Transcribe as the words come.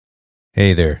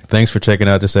Hey there. Thanks for checking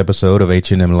out this episode of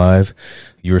H&M Live.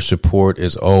 Your support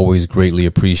is always greatly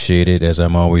appreciated, as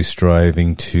I'm always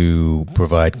striving to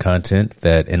provide content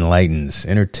that enlightens,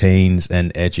 entertains,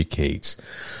 and educates.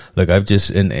 Look, I've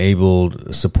just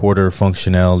enabled supporter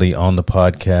functionality on the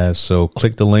podcast, so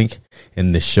click the link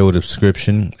in the show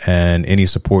description, and any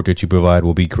support that you provide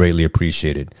will be greatly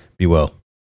appreciated. Be well.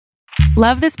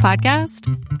 Love this podcast?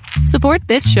 Support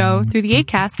this show through the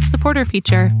Acast supporter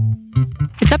feature.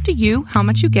 It's up to you how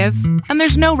much you give, and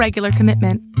there's no regular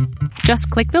commitment. Just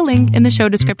click the link in the show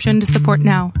description to support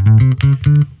now.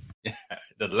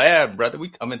 The lab, brother, we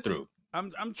coming through.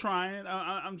 I'm trying.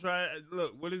 I'm trying.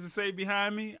 Look, what does it say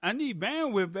behind me? I need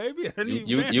bandwidth, baby.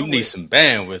 You need some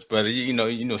bandwidth, brother. You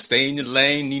know, stay in your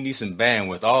lane. You need some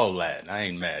bandwidth. All that. I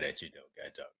ain't mad at you though, guy.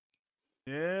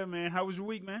 Yeah, man. How was your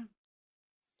week, man?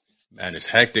 Man, it's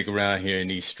hectic around here in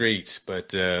these streets,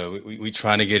 but we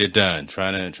trying to get it done.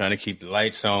 Trying to keep the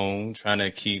lights on. Trying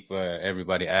to keep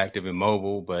everybody active and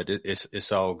mobile. But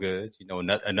it's all good. You know,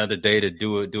 another day to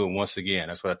do it once again.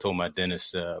 That's what I told my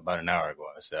dentist about an hour ago.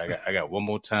 I said I got one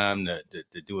more time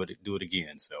to do it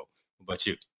again. So, what about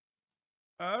you?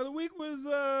 The week was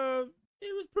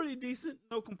it was pretty decent.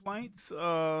 No complaints.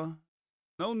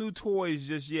 No new toys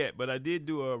just yet, but I did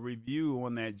do a review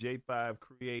on that J5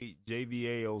 Create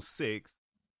JVA06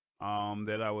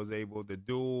 that I was able to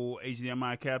dual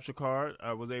HDMI capture card.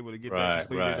 I was able to get that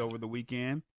completed over the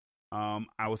weekend.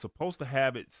 I was supposed to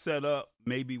have it set up.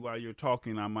 Maybe while you're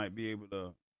talking, I might be able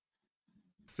to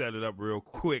set it up real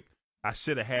quick. I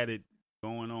should have had it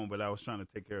going on, but I was trying to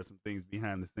take care of some things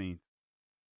behind the scenes.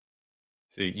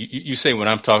 See, you say when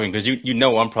I'm talking, because you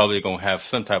know I'm probably going to have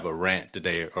some type of rant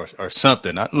today or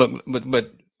something.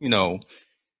 But you know,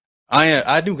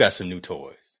 I do got some new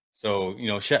toys. So, you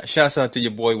know, shouts out to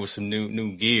your boy with some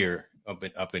new gear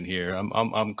up in here.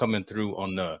 I'm coming through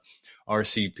on the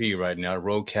RCP right now,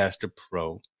 Rodecaster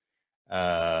Pro.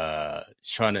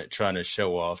 Trying to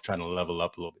show off, trying to level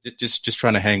up a little bit. Just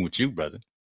trying to hang with you, brother.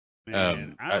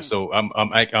 Man, so I'm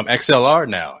XLR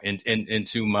now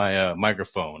into my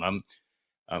microphone.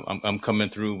 I'm coming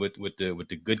through with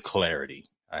the good clarity,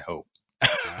 I hope.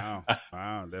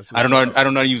 Wow. That's I don't know how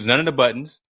to use none of the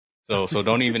buttons. So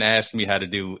don't even ask me how to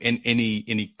do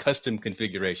any custom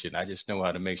configuration. I just know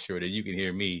how to make sure that you can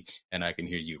hear me and I can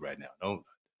hear you right now.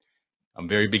 I'm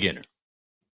very beginner.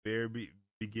 Very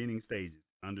beginning stages.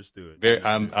 Understood.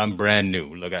 I'm brand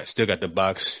new. Look, I still got the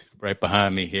box right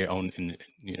behind me here in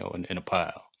a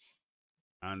pile.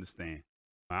 I understand.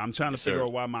 I'm trying to figure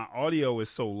out why my audio is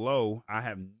so low. I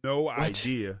have no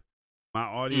idea. My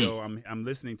audio, I'm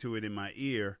listening to it in my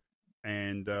ear,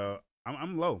 and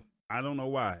I'm low. I don't know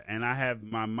why. And I have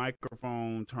my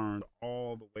microphone turned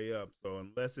all the way up. So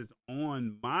unless it's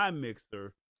on my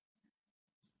mixer,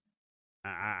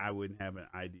 I wouldn't have an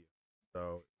idea.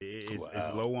 So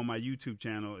it's low on my YouTube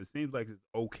channel. It seems like it's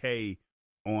okay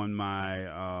on my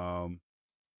on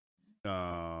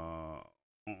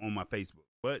my Facebook.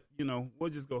 But, you know, we'll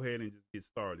just go ahead and just get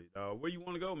started. Where you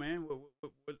want to go, man?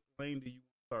 What lane do you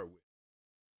start with?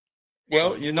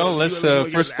 Well, you know, let's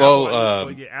first of all,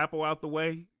 get Apple out the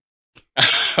way.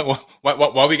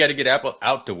 Why we got to get Apple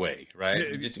out the way,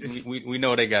 right? We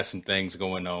know they got some things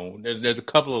going on. There's a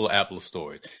couple of Apple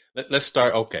stories. Let's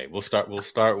start. Okay, we'll start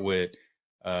with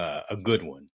a good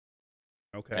one.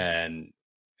 Okay,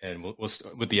 and we'll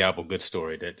start with the Apple good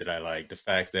story that I like. The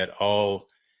fact that all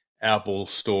Apple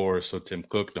stores, so Tim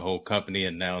Cook, the whole company,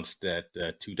 announced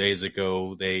that 2 days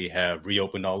ago they have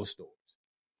reopened all the stores.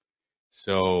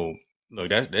 So look,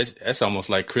 that's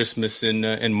almost like Christmas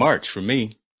in March for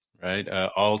me, right?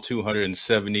 All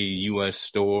 270 U.S.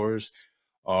 stores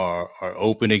are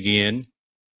open again.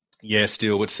 Yes,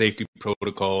 still with safety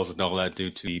protocols and all that due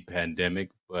to the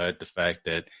pandemic, but the fact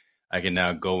that I can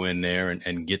now go in there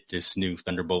and get this new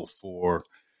Thunderbolt 4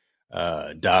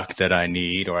 dock that I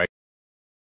need, or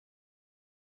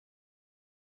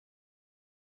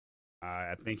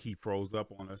I think he froze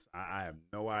up on us. I have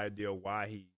no idea why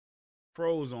he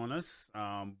froze on us,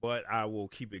 but I will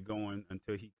keep it going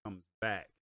until he comes back.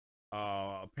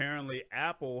 Apparently,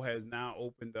 Apple has now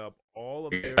opened up all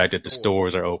of their the fact that the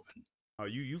stores are open.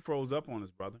 You froze up on us,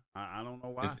 brother. I don't know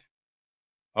why.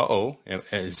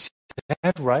 Is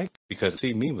that right? Because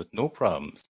see me with no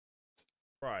problems.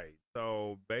 Right.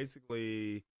 So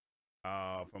basically,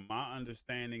 from my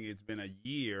understanding, it's been a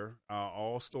year.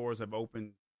 All stores have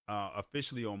opened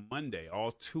officially on Monday.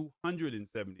 All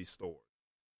 270 stores.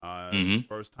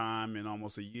 First time in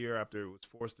almost a year after it was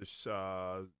forced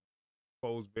to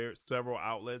close several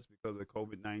outlets because of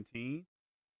COVID-19.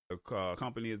 The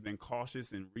company has been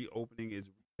cautious in reopening its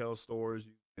retail stores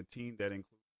using a team that includes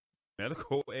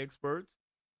medical experts,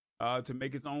 to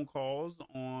make its own calls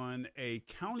on a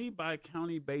county by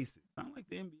county basis. Sound like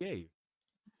the NBA.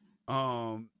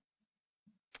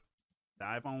 The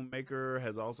iPhone maker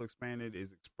has also expanded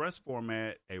its Express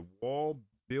format, a wall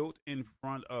built in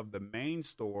front of the main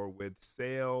store with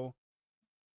sales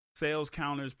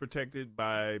counters protected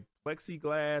by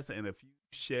plexiglass and a few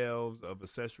shelves of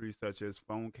accessories such as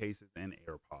phone cases and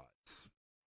AirPods.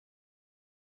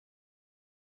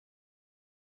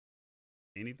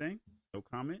 Anything? No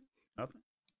comment? Nothing?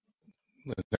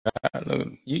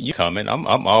 You comment. I'm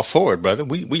all for it, brother.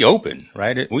 We open,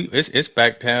 right? It's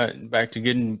back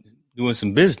to doing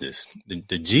some business.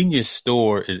 The Genius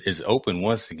store is open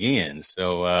once again.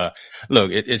 So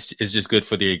look, it's just good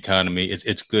for the economy.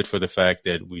 It's good for the fact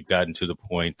that we've gotten to the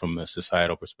point from a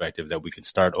societal perspective that we can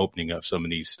start opening up some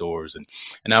of these stores, and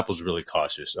Apple's really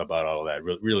cautious about all of that,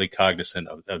 really cognizant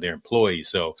of their employees.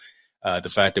 So the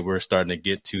fact that we're starting to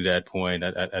get to that point,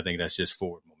 I think that's just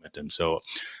forward momentum. So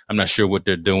I'm not sure what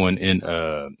they're doing in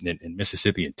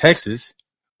Mississippi and Texas,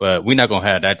 but we're not going to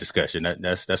have that discussion.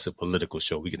 That's a political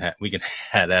show. We can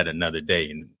have that another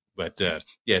day. But yeah,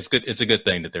 it's good. It's a good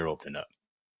thing that they're opening up.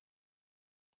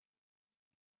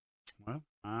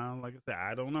 Well, like I said,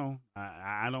 I don't know.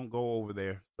 I don't go over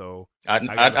there, so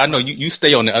I know you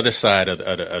stay on the other side of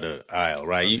the aisle,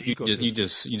 right? You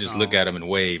just look at them and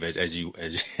wave as you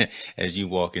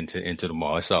walk into the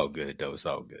mall. It's all good though. It's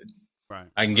all good. Right.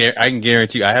 I can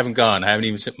guarantee you. I haven't gone. I haven't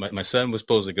even. My son was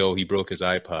supposed to go. He broke his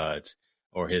iPods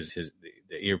or the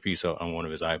earpiece on one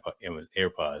of his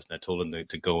AirPods, and I told him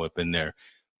to go up in there,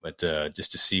 but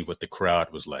just to see what the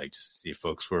crowd was like, just to see if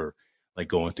folks were like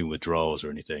going through withdrawals or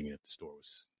anything, if the store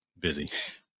was busy.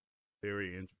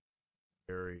 Very interesting.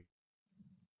 Very.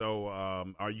 So,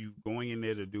 are you going in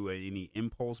there to do any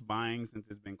impulse buying since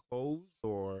it's been closed,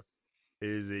 or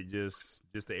is it just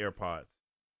the AirPods?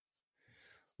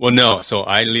 Well, no. So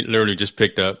I literally just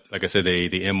picked up, like I said, the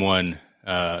M1,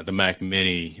 the Mac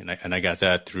Mini, and I got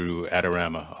that through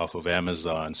Adorama off of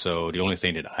Amazon. So the only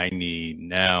thing that I need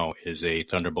now is a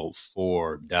Thunderbolt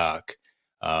 4 dock.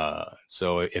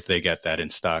 So if they got that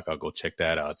in stock, I'll go check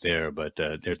that out there. But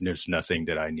there's nothing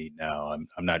that I need now.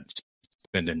 I'm not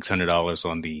spending $100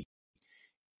 on the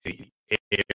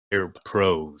Air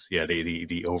Pros. Yeah,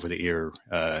 the over the ear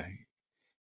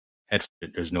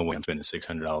headphone. There's no way I'm spending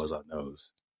 $600 on those.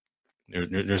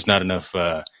 There's not enough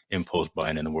impulse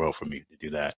buying in the world for me to do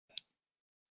that.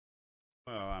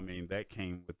 Well, I mean, that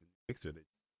came with the mixer.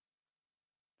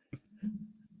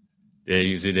 Yeah,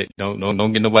 you see that.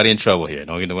 Don't get nobody in trouble here.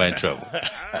 Don't get nobody in trouble.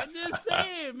 I'm just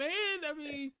saying, man. I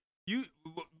mean,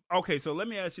 okay? So let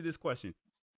me ask you this question: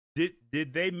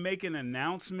 Did they make an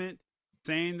announcement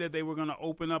saying that they were going to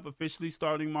open up officially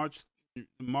starting March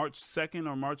 2nd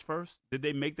or March 1st? Did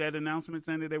they make that announcement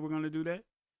saying that they were going to do that?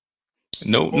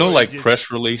 No, like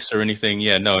press release or anything.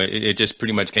 Yeah, no, it just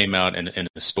pretty much came out in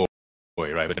a story,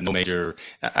 right? But no major.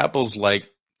 Apple's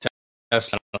like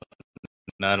Tesla,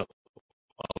 not a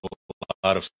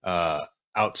lot of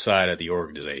outside of the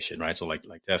organization, right? So like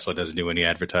Tesla doesn't do any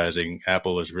advertising.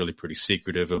 Apple is really pretty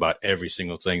secretive about every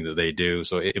single thing that they do.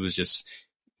 So it was just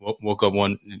woke up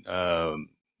one, I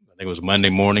think it was Monday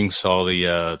morning, saw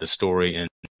the story in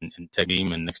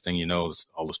TechBeam, and next thing you know,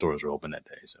 all the stores were open that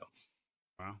day. So.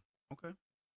 Wow. Okay.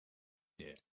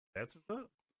 Yeah. That's what's up.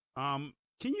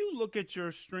 Can you look at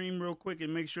your stream real quick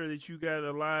and make sure that you got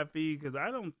a live feed? Because I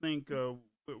don't think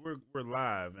we're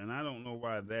live, and I don't know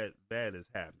why that is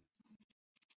happening.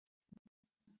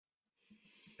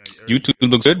 YouTube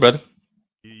looks good, brother.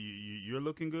 You're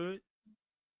looking good.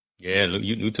 Yeah, look,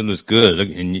 YouTube looks good. Look,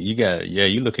 and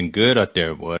you looking good out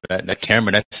there, boy. That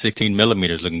camera, that 16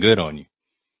 millimeters, looking good on you.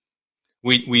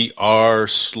 We are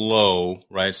slow,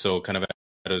 right? So kind of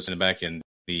in the back end,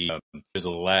 there's a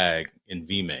lag in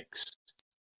vMix.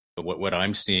 So what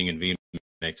I'm seeing in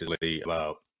vMix is like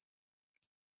about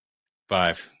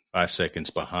five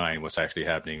seconds behind what's actually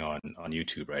happening on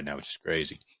YouTube right now, which is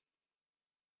crazy.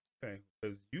 Okay,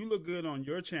 because you look good on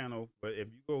your channel, but if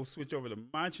you go switch over to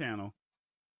my channel,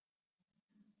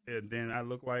 then I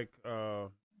look like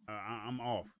I'm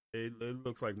off. It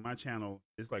looks like my channel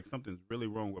is like something's really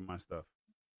wrong with my stuff.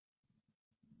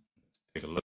 Take a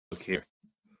look here.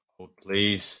 Hold,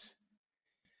 please.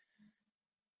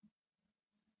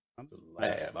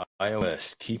 Lab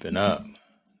iOS keeping up.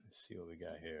 Let's see what we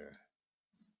got here.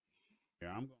 Yeah,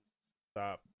 I'm gonna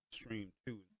stop stream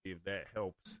 2 and see if that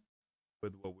helps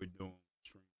with what we're doing.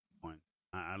 Stream 1.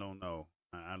 I don't know.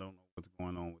 I don't know what's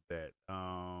going on with that.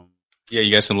 Yeah,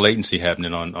 you got some latency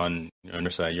happening on your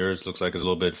underside. Yours looks like it's a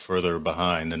little bit further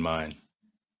behind than mine.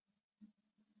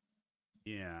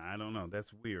 Yeah, I don't know.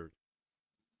 That's weird.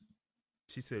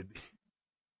 She said,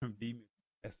 "Be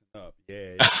messing up."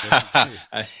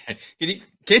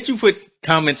 Can't you put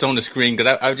comments on the screen?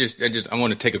 Because I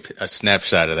want to take a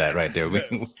snapshot of that right there. Why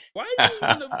do you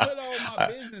want to put all my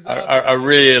business out there? I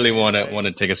really want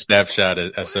to take a snapshot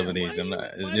of some of these.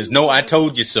 There's no I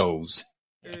told you so's.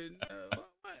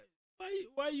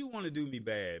 Why you want to do me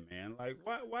bad, man? Like,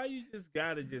 why you just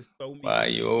gotta just throw me? Why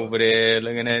you over there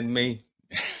looking at me?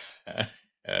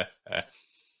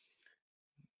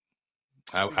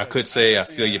 I could say I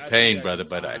feel your pain, brother,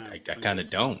 but I kind of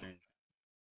don't.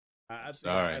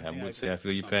 Sorry, I would say I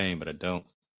feel your pain, but I don't.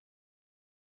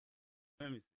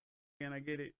 Let me see. Can I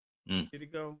get it? Did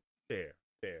it go? There.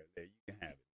 You can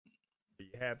have it. Are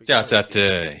you happy? Shouts out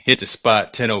to Hit the Spot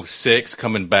 1006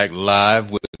 coming back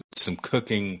live with some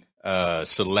cooking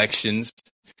selections.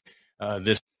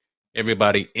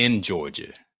 Everybody in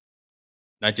Georgia,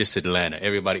 not just Atlanta,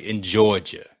 everybody in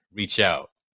Georgia, reach out.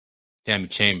 Tammy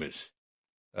Chambers.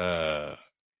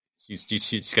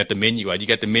 She's got the menu. You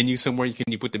got the menu somewhere? Can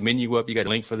you put the menu up? You got a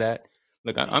link for that?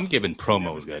 Look, I'm giving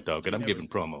promos, God dog, and I'm giving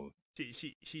promos.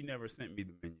 She never sent me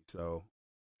the menu, so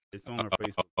it's on her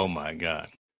Facebook. Oh my God.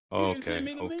 Okay.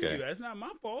 Menu. That's not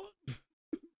my fault.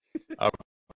 All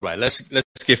right, let's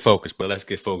get focused. But let's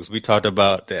get focused. We talked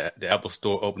about the Apple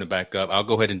Store opening back up. I'll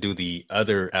go ahead and do the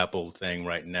other Apple thing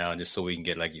right now, just so we can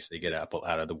get, like you say, get Apple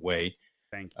out of the way.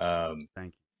 Thank you. Thank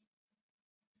you.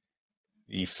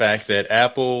 The fact that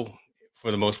Apple,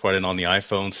 for the most part, and on the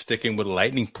iPhone, sticking with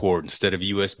Lightning port instead of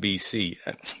USB-C.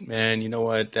 Man, you know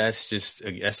what? That's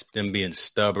them being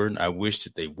stubborn. I wish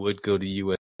that they would go to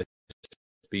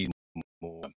USB,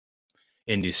 more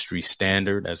industry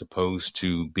standard, as opposed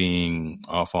to being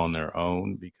off on their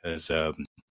own. Because,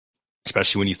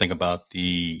 especially when you think about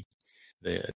the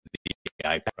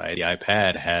iPad, right? The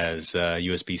iPad has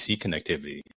USB-C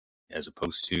connectivity as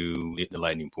opposed to the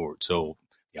Lightning port. So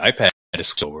the iPad is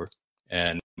slower,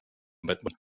 and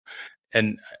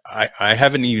I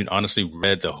haven't even honestly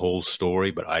read the whole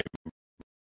story, but I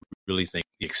really think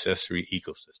the accessory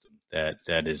ecosystem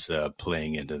that is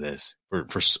playing into this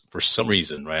for some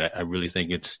reason, right? I really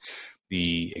think it's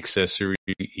the accessory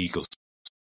ecosystem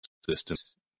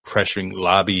pressuring,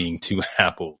 lobbying to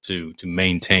Apple to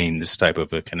maintain this type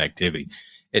of a connectivity.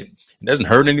 It doesn't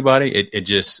hurt anybody. It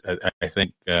just I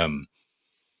think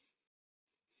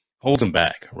holds them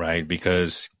back, right?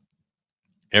 Because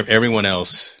everyone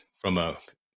else, from a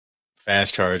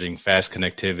fast charging, fast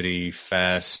connectivity,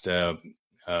 fast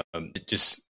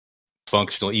just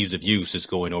functional ease of use, is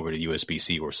going over to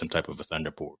USB-C or some type of a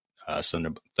Thunderbolt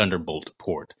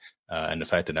port. And the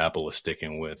fact that Apple is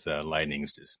sticking with Lightning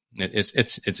is just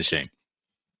it's a shame.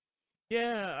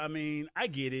 Yeah, I mean, I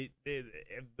get it.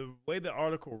 The way the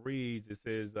article reads, it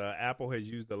says Apple has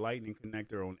used the Lightning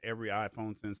connector on every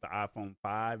iPhone since the iPhone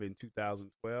 5 in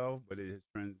 2012, but it has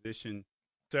transitioned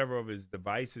several of its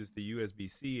devices to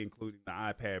USB-C, including the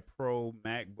iPad Pro,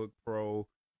 MacBook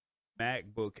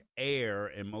Air,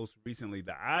 and most recently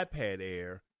the iPad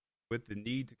Air, with the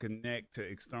need to connect to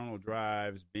external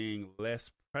drives being less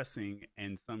pressing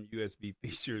and some USB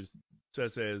features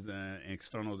such as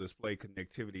external display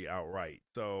connectivity outright.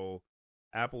 So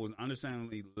Apple is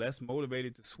understandably less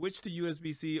motivated to switch to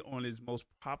USB-C on its most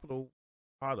popular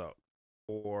product,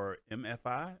 or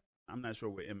MFI. I'm not sure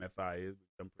what MFI is,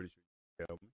 but I'm pretty sure you can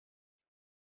tell me.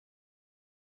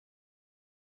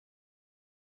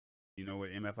 You know what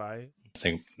MFI is?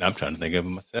 I'm trying to think of it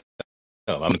myself.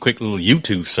 I'm a quick little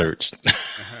YouTube search.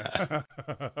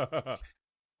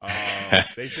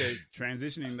 They said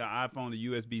transitioning the iPhone to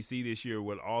USB-C this year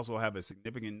will also have a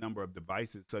significant number of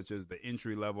devices, such as the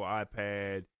entry-level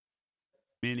iPad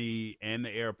Mini and the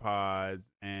AirPods,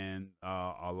 and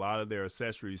a lot of their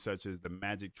accessories, such as the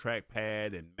Magic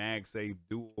Trackpad and MagSafe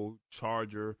Dual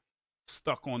Charger,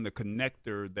 stuck on the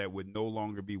connector that would no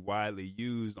longer be widely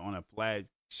used on a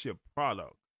flagship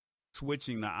product.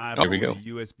 Switching the iPhone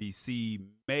to USB-C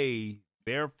may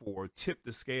therefore tip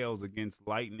the scales against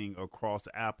Lightning across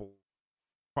Apple's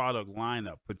product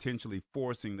lineup, potentially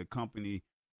forcing the company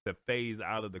to phase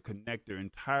out of the connector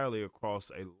entirely across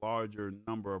a larger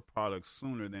number of products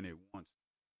sooner than it wants.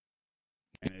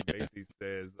 And it basically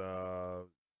says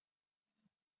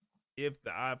if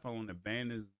the iPhone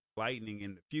abandons Lightning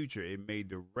in the future, it may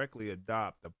directly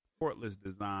adopt a portless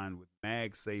design with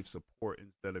MagSafe support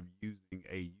instead of using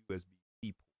a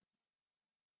USB-C port.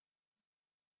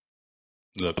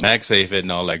 Look, MagSafe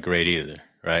isn't all that great either,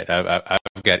 right?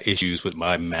 I've got issues with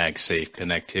my MagSafe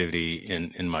connectivity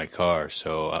in my car,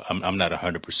 so I'm not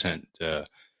 100%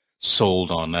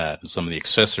 sold on that. And some of the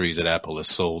accessories that Apple has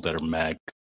sold that are MagSafe,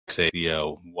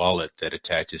 the wallet that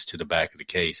attaches to the back of the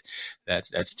case,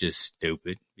 that's just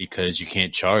stupid, because you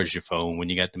can't charge your phone when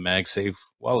you got the MagSafe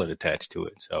wallet attached to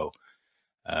it. So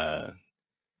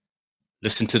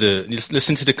Listen to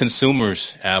the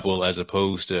consumers, Apple, as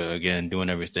opposed to, again, doing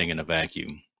everything in a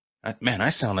vacuum. I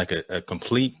sound like a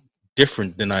complete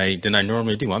different than I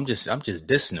normally do. I'm just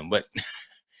dissing them, but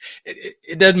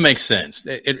it doesn't make sense.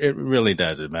 It really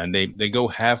doesn't, man. They go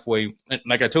halfway.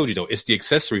 Like I told you, though, it's the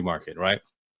accessory market, right?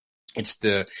 It's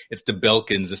the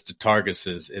Belkins, it's the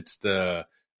Targuses, it's the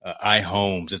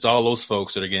iHomes. It's all those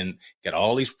folks that, again, got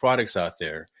all these products out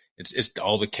there. It's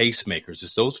all the case makers.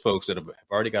 It's those folks that have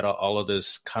already got all of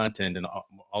this content and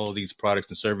all of these products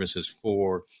and services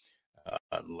for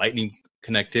Lightning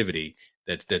connectivity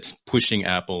that's pushing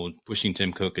Apple, pushing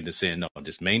Tim Cook into saying, no,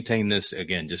 just maintain this,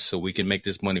 again, just so we can make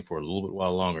this money for a little bit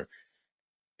while longer.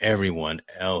 Everyone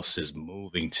else is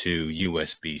moving to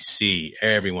USB-C.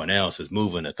 Everyone else is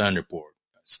moving to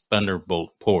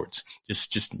Thunderbolt ports.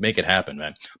 Just make it happen,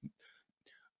 man.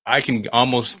 I can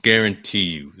almost guarantee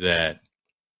you that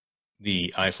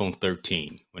the iPhone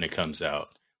 13, when it comes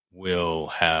out, will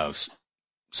have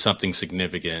something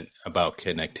significant about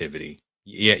connectivity.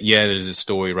 Yeah, there's a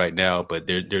story right now, but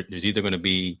there's either going to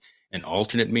be an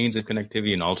alternate means of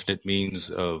connectivity, an alternate means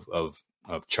of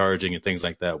charging and things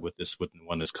like that with the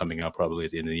one that's coming out probably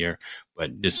at the end of the year.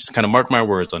 But just kind of mark my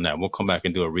words on that. We'll come back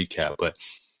and do a recap, but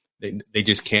they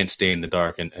just can't stay in the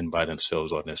dark and by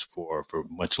themselves on this for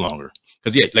much longer.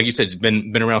 Because yeah, like you said, it's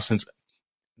been around since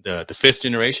the fifth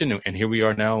generation, and here we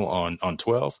are now on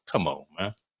 12. Come on,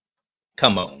 man.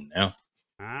 Come on now.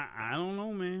 I don't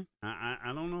know, man.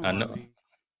 I don't know. I know.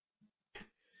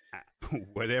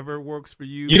 Whatever works for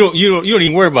you. You don't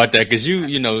even worry about that, because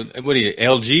you know, what are you,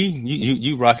 LG?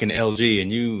 You rocking LG,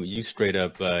 and you straight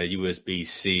up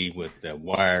USB-C with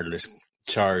wireless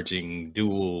charging,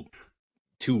 dual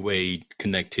two-way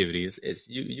connectivity. It's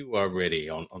you already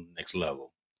on the next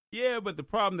level. Yeah, but the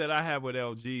problem that I have with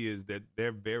LG is that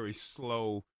they're very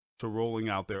slow to rolling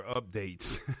out their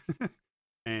updates.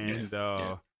 And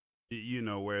you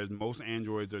know, whereas most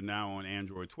Androids are now on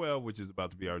Android 12, which is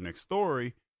about to be our next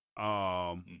story.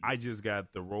 I just got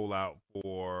the rollout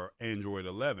for Android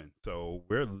 11. So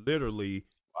we're literally,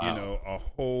 you know, a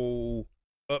whole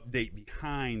update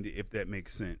behind, if that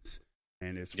makes sense.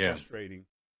 And it's frustrating,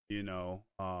 you know.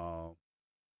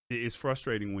 It's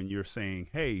frustrating when you're saying,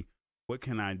 hey, what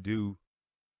can I do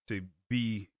to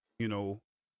be, you know,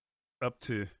 up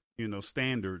to, you know,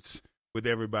 standards with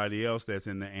everybody else that's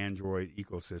in the Android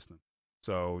ecosystem.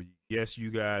 So yes, you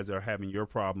guys are having your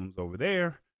problems over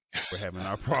there. We're having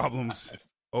our problems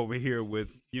over here with,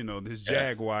 you know, this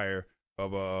Jaguar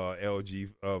of a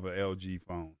LG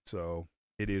phone. So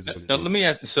it is. Now let me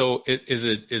ask. So is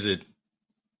it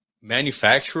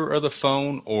manufacturer of the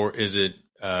phone, or is it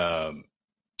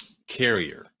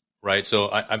carrier? Right. So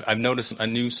I've noticed. I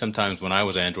knew sometimes when I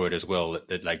was Android as well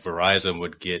that like Verizon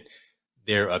would get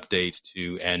their updates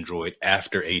to Android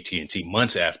after AT&T,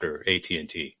 months after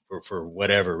AT&T, for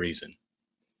whatever reason.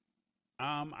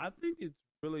 I think it's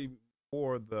really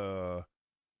for the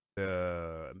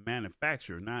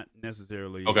manufacturer, not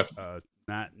necessarily the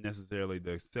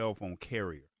cell phone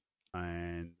carrier.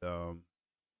 And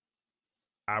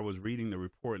I was reading the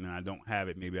report, and I don't have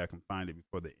it. Maybe I can find it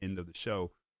before the end of the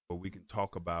show, but we can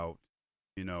talk about,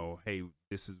 you know, hey,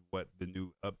 this is what the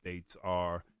new updates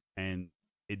are, and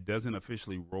it doesn't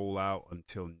officially roll out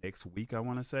until next week, I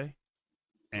want to say.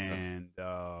 And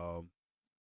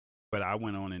but I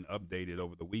went on and updated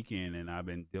over the weekend, and I've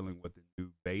been dealing with the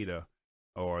new beta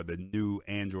or the new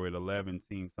Android 11,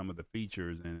 seeing some of the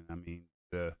features. And I mean,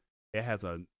 it has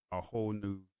a whole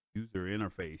new user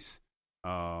interface.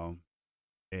 And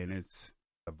it's,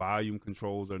 the volume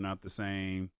controls are not the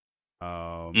same.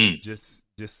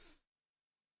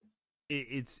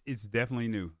 It's definitely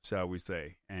new, shall we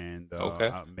say. And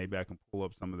maybe I can pull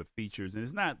up some of the features. And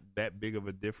it's not that big of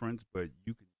a difference, but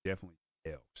you can definitely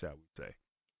tell, shall we say.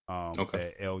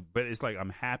 But it's like, I'm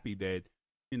happy that,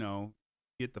 you know,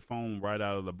 get the phone right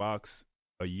out of the box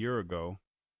a year ago,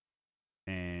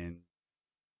 and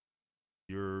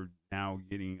you're now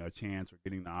getting a chance or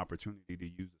getting the opportunity to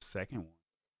use the second one.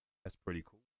 That's pretty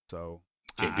cool. So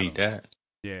can't beat that.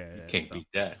 Yeah, can't beat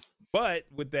that. But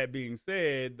with that being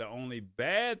said, the only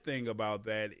bad thing about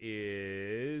that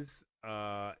is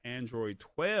Android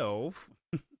 12.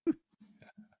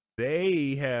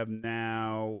 They have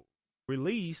now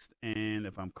released, and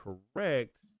if I'm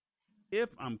correct,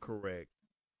 that's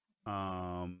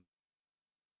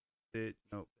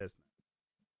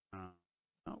not.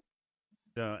 No,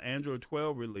 the Android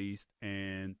 12 released,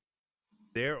 and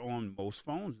they're on most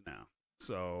phones now.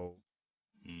 So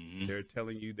they're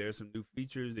telling you there's some new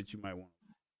features that you might want to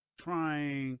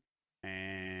trying.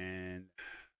 And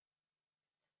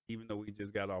even though we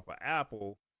just got off of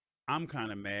Apple, I'm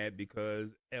kind of mad because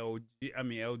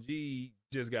LG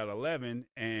just got 11,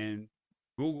 and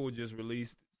Google just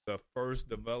released the first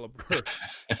developer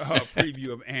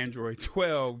preview of Android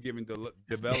 12, giving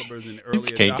developers and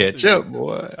early Can't catch up,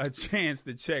 boy. a chance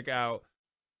to check out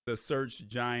the search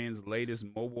giant's latest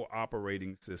mobile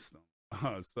operating system.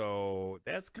 So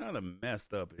that's kind of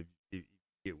messed up if you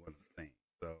get what I'm saying.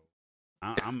 So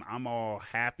I'm all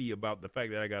happy about the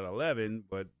fact that I got 11,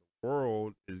 but the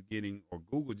world is getting, or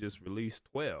Google just released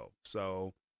 12.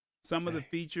 So some of the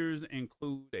features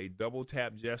include a double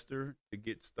tap gesture to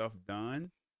get stuff done.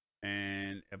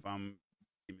 And give me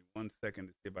 1 second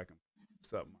to see if I can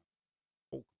pull up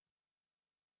my.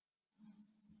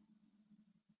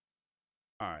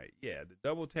 All right, yeah, the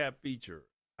double tap feature.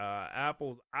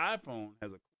 Apple's iPhone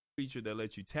has a feature that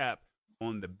lets you tap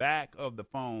on the back of the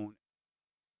phone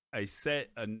a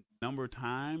number of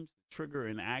times to trigger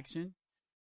an action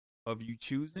of you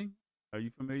choosing. Are you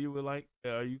familiar with that?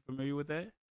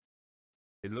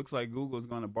 It looks like Google is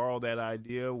going to borrow that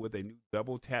idea with a new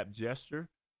double tap gesture.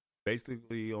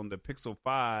 Basically, on the Pixel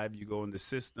 5, you go into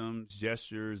Systems,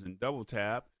 Gestures, and Double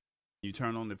Tap. You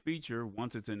turn on the feature.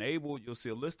 Once it's enabled, you'll see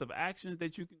a list of actions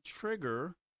that you can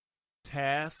trigger.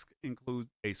 Tasks include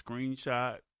a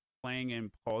screenshot, playing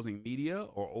and pausing media,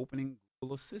 or opening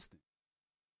Google Assistant.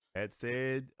 That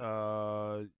said,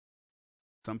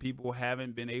 some people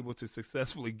haven't been able to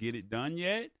successfully get it done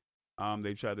yet.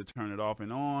 They've tried to turn it off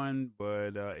and on,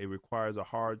 but it requires a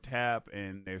hard tap,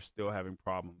 and they're still having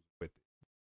problems with it.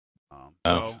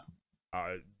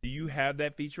 Do you have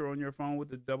that feature on your phone with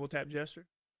the double tap gesture?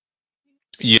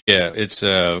 Yeah, it's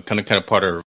kind of part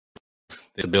of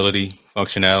the ability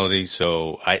functionality.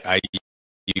 So I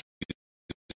use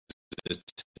it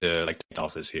to like the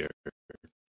office here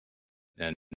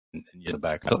and in the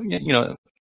back. So,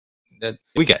 that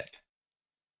we got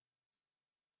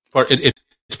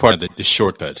it's part of the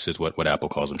shortcuts is what Apple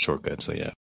calls them, shortcuts. So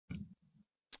yeah.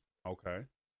 Okay.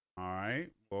 All right.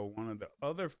 Well, one of the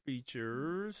other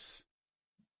features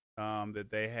that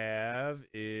they have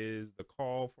is the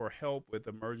call for help with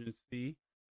emergency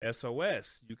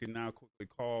SOS. You can now quickly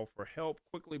call for help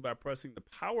quickly by pressing the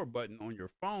power button on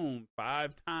your phone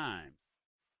 5 times.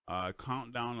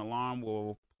 Countdown alarm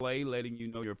will play, letting you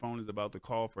know your phone is about to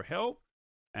call for help,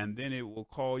 and then it will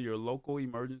call your local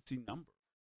emergency number.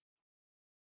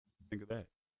 Think of that.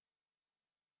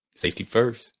 Safety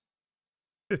first.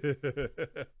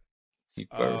 First,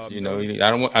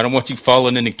 I don't want you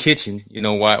falling in the kitchen.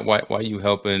 Why you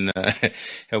helping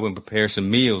prepare some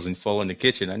meals and fall in the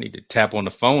kitchen? I need to tap on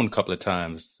the phone a couple of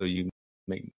times so you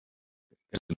make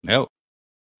some help.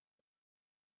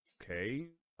 Okay.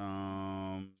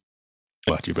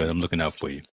 Watch you, brother. I'm looking out for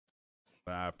you.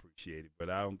 I appreciate it, but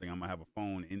I don't think I'm gonna have a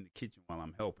phone in the kitchen while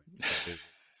I'm helping.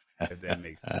 If that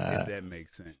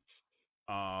makes sense.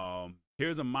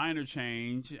 Here's a minor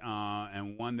change,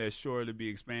 and one that's sure to be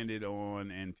expanded on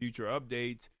in future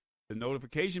updates. The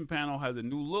notification panel has a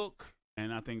new look,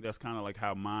 and I think that's kind of like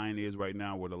how mine is right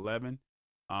now with 11.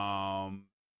 When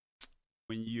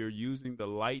you're using the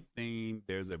light theme,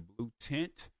 there's a blue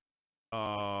tint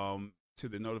to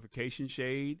the notification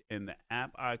shade, and the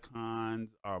app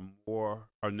icons are more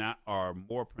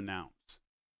pronounced.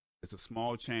 It's a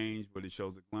small change, but it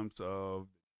shows a glimpse of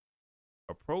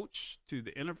approach to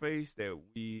the interface that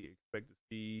we expect to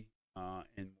see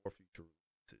in more future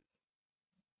releases.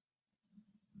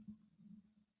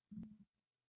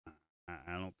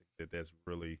 I don't think that's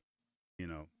really,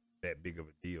 that big of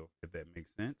a deal, if that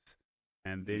makes sense.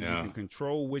 And then you can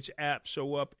control which apps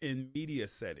show up in media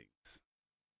settings.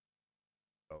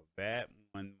 So that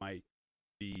one might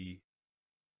be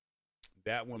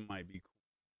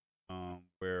cool.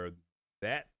 Where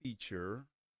that feature,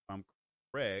 if I'm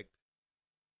correct,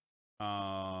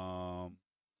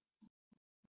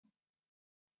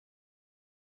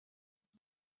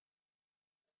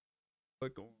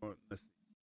 click on. Let's see.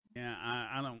 Yeah,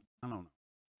 I don't know.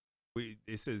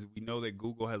 It says we know that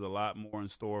Google has a lot more in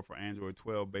store for Android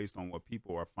 12 based on what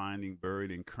people are finding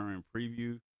buried in current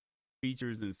preview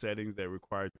features and settings that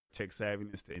require tech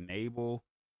savviness to enable.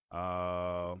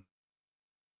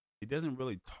 It doesn't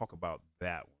really talk about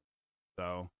that one,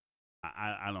 so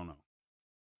I don't know.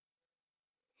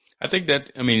 I think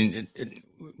that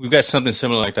we've got something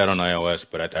similar like that on iOS,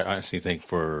 but I honestly think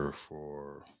for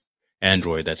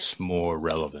Android that's more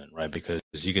relevant, right? Because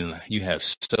you have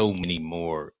so many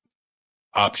more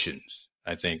options.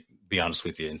 I think, be honest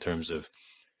with you, in terms of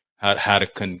how to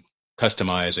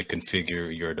customize and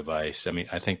configure your device.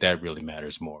 I think that really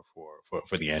matters more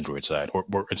for the Android side, or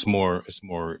it's more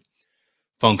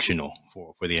functional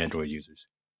for the Android users.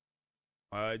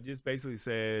 It just basically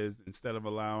says instead of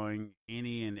allowing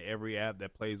any and every app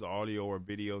that plays audio or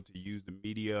video to use the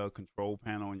media control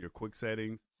panel in your quick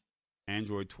settings,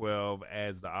 Android 12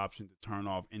 adds the option to turn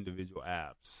off individual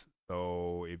apps.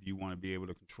 So if you want to be able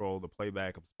to control the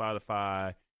playback of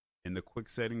Spotify in the quick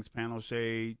settings panel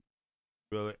shade,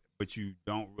 really, but you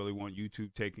don't really want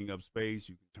YouTube taking up space,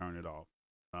 you can turn it off.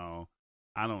 So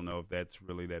I don't know if that's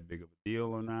really that big of a deal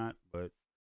or not, but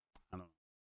I don't know.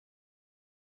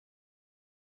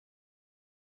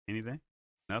 Anything?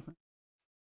 Nothing?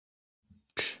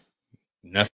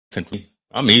 Nothing.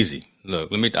 I'm easy. Look,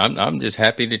 I'm just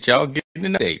happy that y'all getting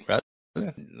an update, right?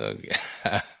 Look,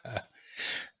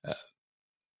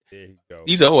 There you go.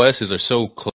 these OSs are so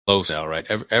close now, right?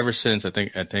 Ever since I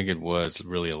think it was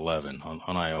really 11 on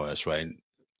iOS, right?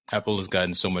 Apple has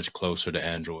gotten so much closer to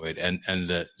Android, and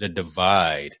the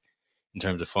divide in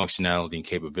terms of functionality and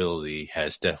capability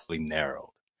has definitely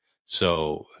narrowed.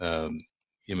 So, I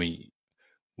mean,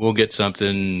 we'll get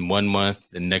something one month,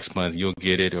 and next month you'll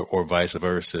get it, or vice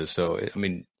versa. So, I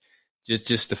mean,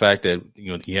 just the fact that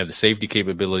you have the safety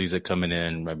capabilities that coming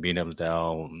in by being able to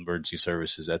dial emergency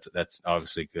services, that's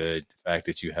obviously good. The fact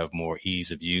that you have more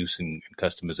ease of use and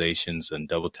customizations and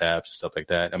double taps and stuff like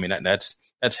that. I mean, that's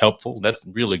helpful. That's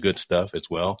really good stuff as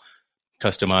well.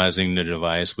 Customizing the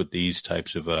device with these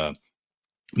types of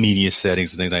media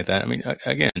settings and things like that. I mean,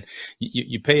 again,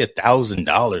 you pay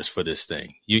 $1,000 for this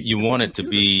thing. You want it to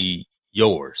be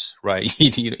yours, right?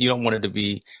 You don't want it to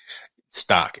be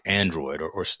stock Android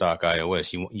or stock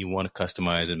iOS. You want to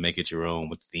customize and make it your own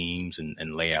with themes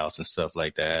and layouts and stuff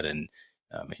like that. And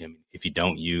if you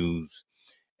don't use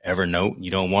Evernote,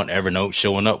 you don't want Evernote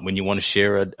showing up when you want to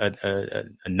share a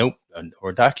note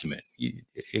or a document.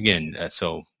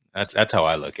 So that's how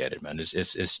I look at it, man.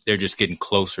 It's they're just getting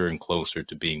closer and closer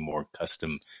to being more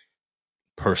custom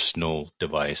personal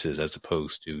devices as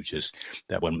opposed to just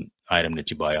that one item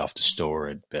that you buy off the store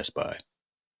at Best Buy.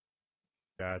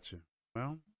 Gotcha.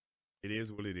 Well, it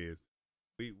is what it is.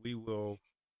 We will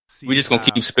see. We're just gonna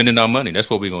keep spending our money. That's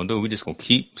what we're gonna do. We're just gonna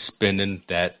keep spending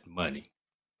that money.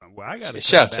 Well, I got to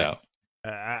shouts out.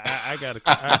 I gotta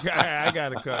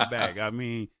cut back. I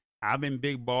mean, I've been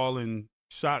big balling,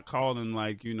 shot calling,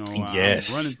 like Yes.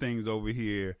 I'm running things over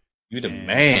here. You're the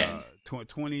man.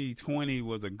 2020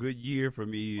 was a good year for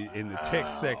me in the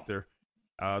tech sector.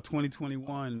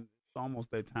 2021, it's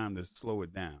almost that time to slow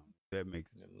it down. That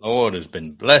makes sense. The Lord has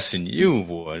been blessing you,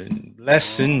 boy, and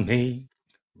blessing me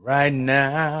right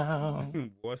now.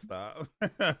 Boy, stop.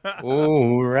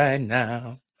 Oh, right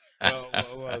now.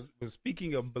 well,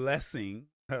 speaking of blessing,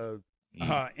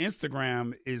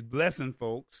 Instagram is blessing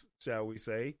folks, shall we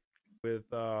say, with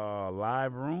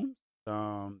live rooms.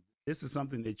 This is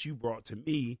something that you brought to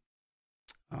me.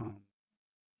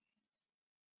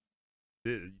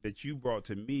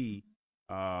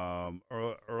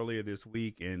 Earlier this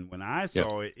week, and when I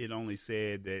saw it, it only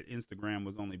said that Instagram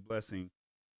was only blessing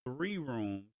 3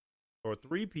 rooms or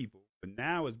 3 people, but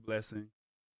now it's blessing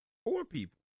 4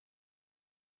 people.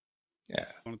 Yeah.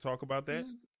 Want to talk about that?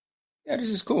 Yeah, this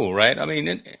is cool, right? I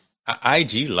mean,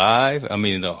 IG Live, I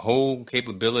mean, the whole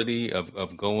capability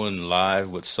of going live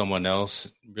with someone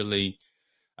else really,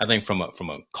 I think from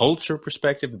a culture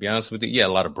perspective, to be honest with you, yeah, a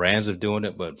lot of brands are doing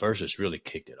it, but Versus really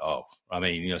kicked it off. I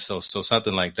mean, so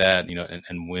something like that,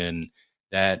 and when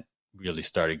that really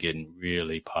started getting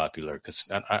really popular, because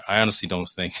I honestly don't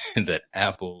think that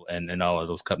Apple and all of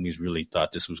those companies really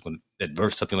thought something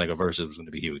like a Versus was going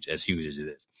to be huge as it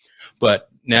is. But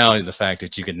now the fact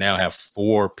that you can now have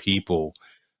 4 people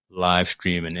live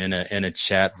streaming in a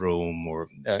chat room or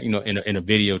in a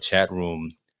video chat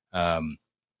room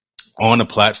on a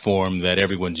platform that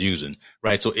everyone's using,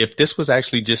 right? So if this was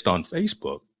actually just on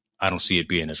Facebook, I don't see it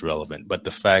being as relevant. But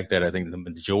the fact that I think the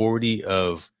majority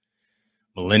of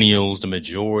millennials, the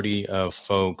majority of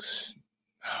folks,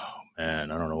 I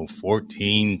don't know,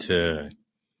 14 to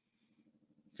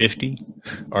 50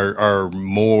 are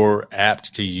more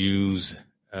apt to use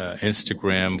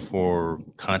Instagram for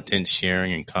content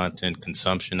sharing and content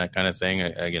consumption, that kind of thing.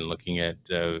 Again, looking at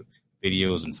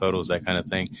videos and photos, that kind of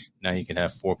thing. Now you can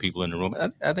have 4 people in the room.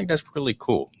 I think that's really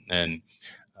cool and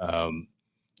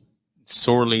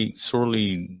sorely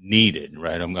needed,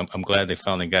 right? I'm glad they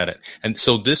finally got it. And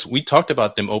so we talked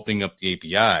about them opening up the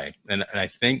API, and I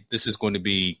think this is going to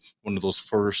be one of those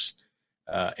first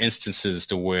instances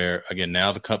to where, again,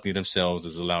 now the company themselves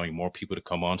is allowing more people to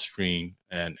come on stream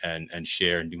and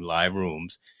share and do live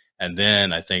rooms. And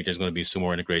then I think there's going to be some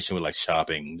more integration with like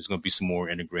shopping. There's going to be some more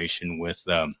integration with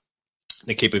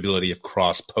the capability of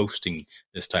cross-posting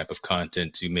this type of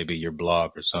content to maybe your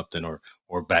blog or something,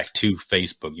 or back to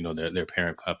Facebook, their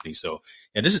parent company. So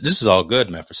yeah, this is all good,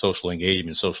 man, for social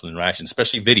engagement, social interaction,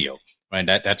 especially video, right?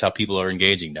 That's how people are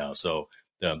engaging now. So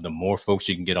the more folks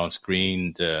you can get on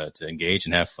screen to engage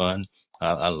and have fun,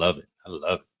 I love it. I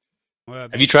love it. Well,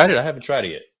 have you tried it? I haven't tried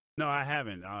it yet. No, I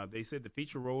haven't. They said the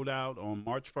feature rolled out on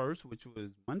March 1st, which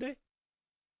was Monday.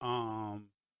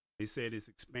 They said it's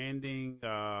expanding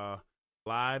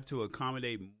live to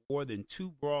accommodate more than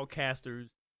 2 broadcasters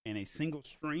in a single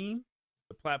stream.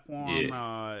 The platform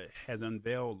has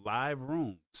unveiled live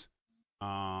rooms,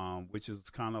 which is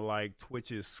kind of like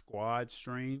Twitch's squad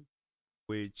stream,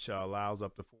 which allows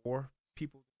up to 4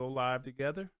 people to go live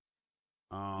together.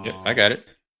 Yeah, I got it.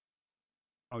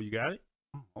 Oh, you got it?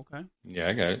 Oh, okay. Yeah,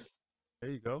 I got it.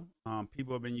 There you go.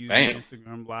 People have been using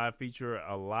Instagram Live feature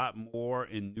a lot more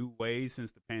in new ways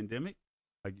since the pandemic.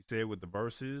 Like you said, with the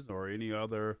Versus or any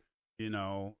other,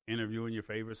 interviewing your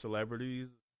favorite celebrities.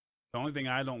 The only thing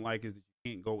I don't like is that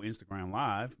you can't go Instagram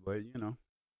Live, but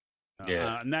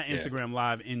not Instagram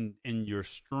Live in your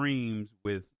streams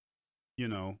with,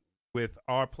 with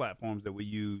our platforms that we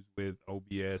use with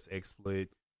OBS, XSplit,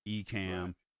 Ecamm.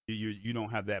 Right. You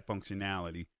don't have that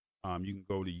functionality. You can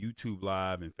go to YouTube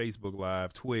Live and Facebook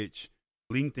Live, Twitch,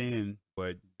 LinkedIn,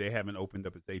 but they haven't opened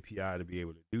up its API to be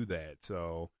able to do that.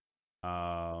 So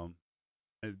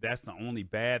that's the only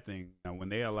bad thing. Now, when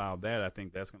they allow that, I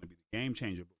think that's going to be the game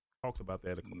changer. But we talked about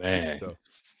that a couple weeks ago.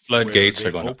 Floodgates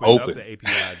are going to open up the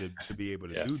API to be able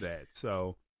to do that.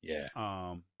 So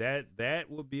that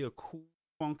would be a cool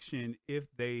function if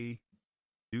they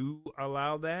do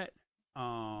allow that.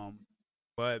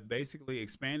 But basically,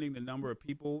 expanding the number of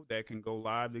people that can go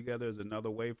live together is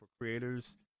another way for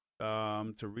creators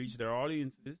to reach their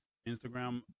audiences.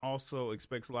 Instagram also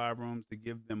expects live rooms to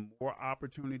give them more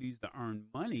opportunities to earn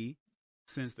money,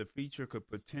 since the feature could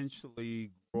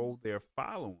potentially grow their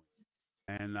following.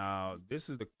 And this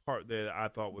is the part that I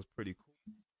thought was pretty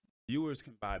cool. Viewers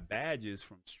can buy badges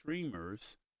from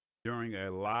streamers during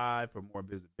a live for more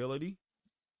visibility,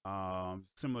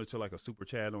 similar to like a super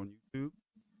chat on YouTube.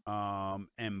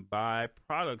 And buy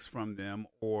products from them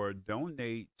or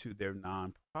donate to their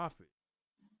nonprofit.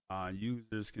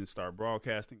 Users can start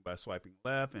broadcasting by swiping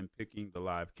left and picking the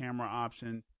live camera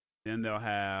option. Then they'll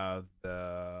have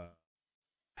to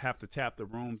tap the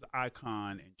room's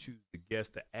icon and choose the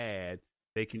guest to add.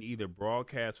 They can either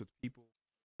broadcast with people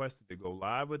requested to go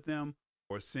live with them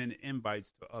or send invites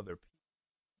to other people.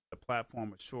 The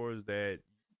platform assures that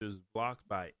users blocked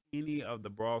by any of the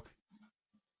broadcast.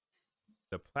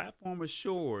 The platform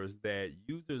assures that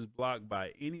users blocked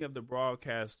by any of the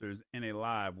broadcasters in a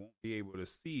live won't be able to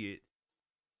see it,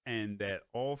 and that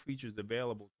all features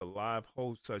available to live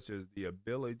hosts, such as the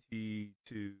ability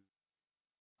to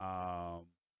I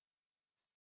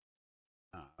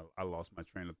lost my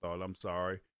train of thought. I'm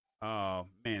sorry.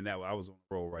 Man, I was on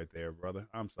the roll right there, brother.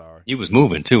 I'm sorry. You was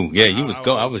moving too. Yeah, you was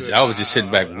going. I was just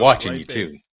sitting back watching you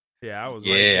too. Yeah, I was.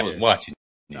 Yeah, I was watching.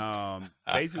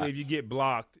 Basically, if you get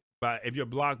blocked. But if you're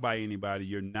blocked by anybody,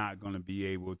 you're not going to be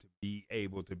able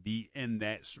to be in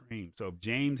that stream. So if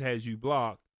James has you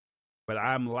blocked, but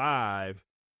I'm live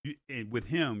with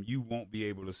him, you won't be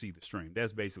able to see the stream.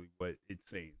 That's basically what it's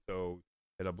saying. So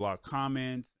it'll block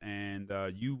comments, and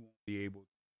you won't be able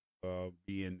to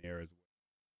be in there as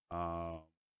well.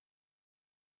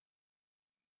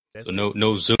 So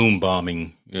no Zoom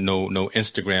bombing, no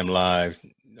Instagram Live.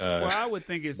 Well, I would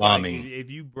think it's bombing. Like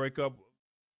if you break up.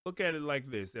 Look at it like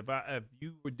this: if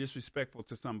you were disrespectful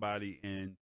to somebody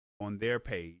on their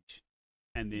page,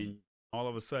 and then all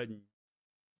of a sudden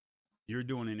you're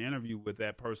doing an interview with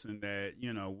that person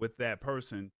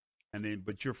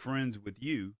but you're friends with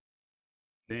you,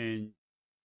 then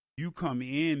you come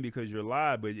in because you're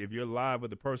live. But if you're live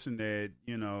with the person that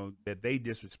that they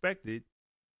disrespected,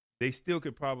 they still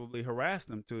could probably harass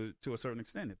them to a certain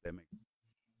extent, if that makes sense.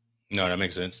 No, that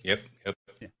makes sense. Yep.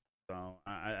 Yeah. So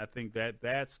I think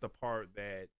that's the part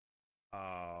that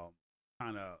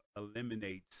kind of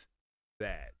eliminates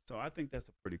that. So I think that's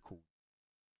a pretty cool.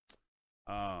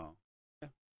 Well,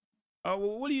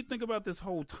 what do you think about this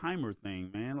whole timer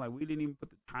thing, man? Like, we didn't even put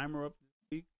the timer up this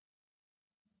week.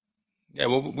 Yeah,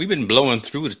 well, we've been blowing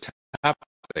through the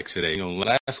topics today.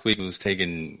 Last week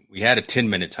we had a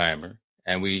 10-minute timer,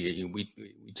 and we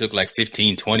took like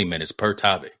 15, 20 minutes per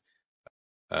topic.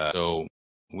 So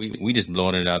we just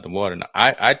blowing it out the water. And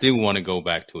I do want to go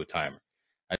back to a timer.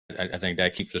 I think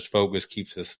that keeps us focused,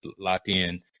 keeps us locked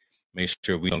in, make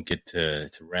sure we don't get to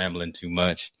rambling too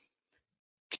much.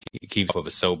 Keep off of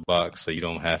a soapbox so you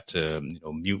don't have to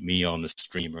mute me on the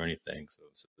stream or anything.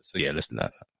 So yeah, listen,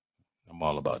 I'm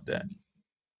all about that.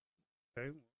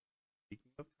 Okay.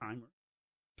 Speaking of timer.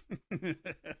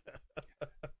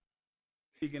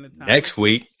 Speaking of timers. Next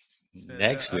week.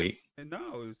 Next week.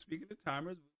 No, speaking of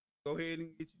timers, go ahead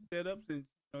and get you set up since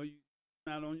you're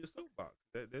not on your soapbox.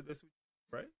 That's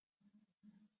what, right?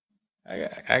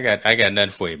 I got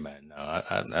nothing for you, man. No,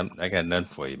 I got nothing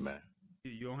for you, man.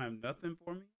 You don't have nothing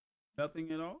for me?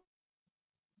 Nothing at all?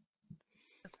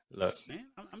 Look, man,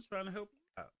 I'm trying to help you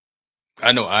out.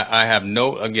 I know I have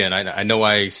no. Again, I know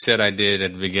I said I did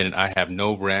at the beginning. I have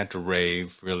no rant or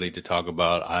rave really to talk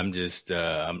about. I'm just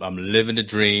I'm living the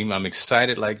dream. I'm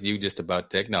excited like you just about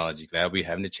technology. Glad we're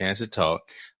having the chance to talk.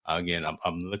 Again,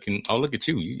 I'm looking. Oh, look at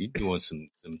you! You're doing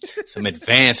some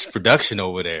advanced production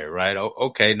over there, right? Oh,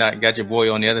 okay, now got your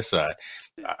boy on the other side.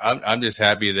 I'm just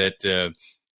happy that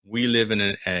we live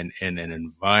in an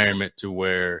environment to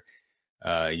where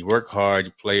you work hard,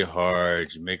 you play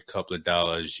hard, you make a couple of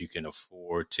dollars, you can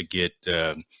afford to get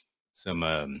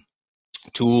some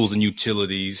tools and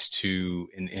utilities to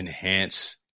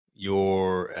enhance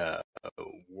your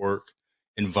work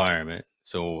environment.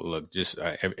 So look, just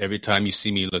every time you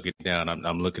see me looking down,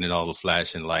 I'm looking at all the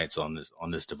flashing lights on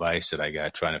this device that I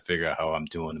got, trying to figure out how I'm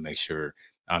doing to make sure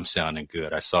I'm sounding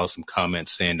good. I saw some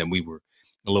comments saying that we were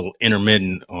a little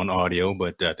intermittent on audio,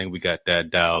 but I think we got that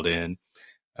dialed in.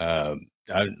 I'm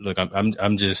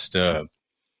just on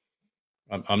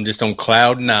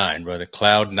cloud nine, brother.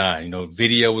 Cloud nine.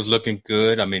 Video was looking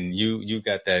good. I mean, you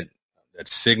got that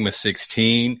Sigma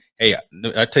 16. Hey,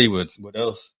 I tell you what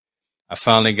else. I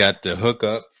finally got the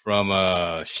hookup from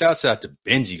shouts out to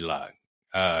Benji Lock.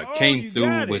 Came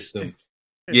through with some.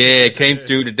 Yeah, it came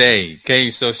through today.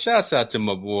 So shouts out to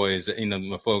my boys,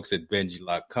 my folks at Benji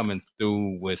Lock coming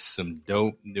through with some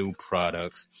dope new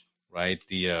products, right?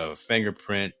 The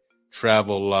fingerprint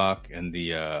travel lock and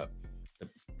the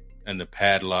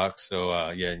padlock. So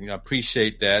I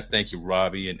appreciate that. Thank you,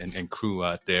 Robbie and crew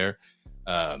out there.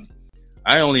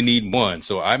 I only need one,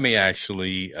 so I may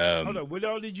actually. Hold on, what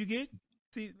all did you get?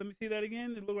 Let me see that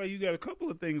again. It looked like you got a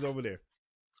couple of things over there.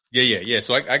 Yeah.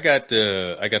 So I got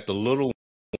the little.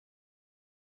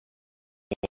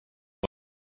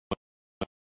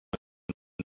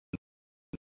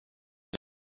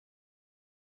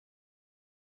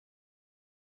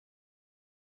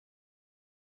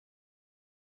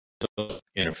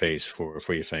 Interface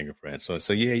for your fingerprint. So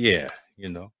yeah.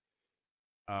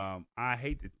 I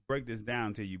hate to break this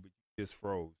down to you, but you just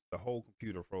froze. The whole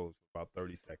computer froze for about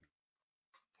 30 seconds.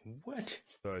 What?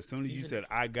 So as soon as you said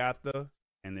I got the,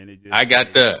 and then it just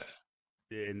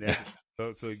and that,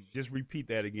 so just repeat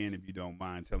that again if you don't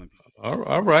mind telling people.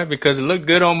 All right, because it looked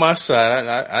good on my side.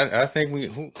 I think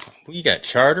who you got?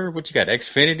 Charter? What you got?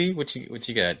 Xfinity? What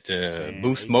you got?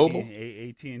 Boost Mobile?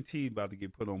 AT&T about to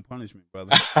get put on punishment,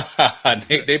 brother.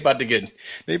 they about to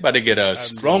get a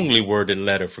strongly worded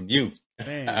letter from you.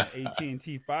 Man,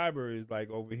 AT&T Fiber is like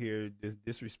over here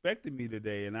disrespecting me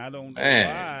today, and I don't know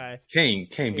why.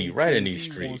 Can't be right in these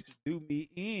streets. Wants to do me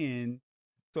in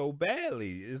so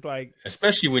badly. It's like,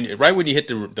 especially when you hit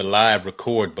the live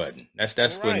record button. That's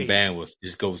right. When bandwidth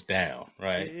just goes down,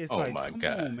 right? It's like, my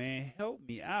God, on, man, help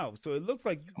me out. So it looks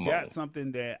like you got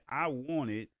something that I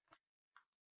wanted.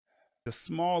 The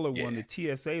smaller one, the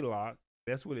TSA lock.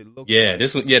 That's what it looks like. Yeah,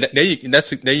 this one. Yeah,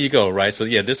 there you go. Right. So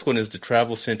yeah, this one is the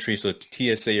Travel Sentry, so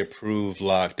TSA approved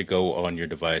lock to go on your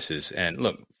devices. And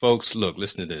look, folks,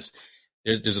 listen to this.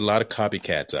 There's a lot of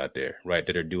copycats out there, right,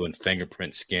 that are doing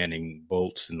fingerprint scanning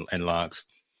bolts and locks.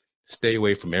 Stay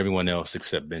away from everyone else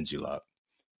except Benji Lock.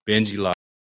 Benji Lock.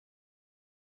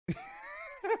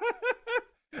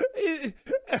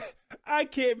 I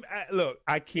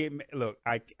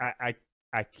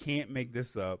can't make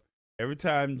this up. Every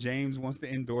time James wants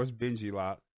to endorse Benji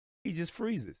Lock, he just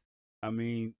freezes. I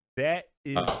mean, that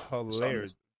is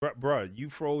hilarious. Bro, you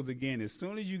froze again. As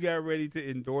soon as you got ready to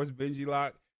endorse Benji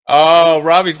Lock. Oh,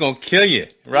 Robbie's going to kill you.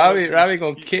 Robbie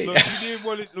going to kill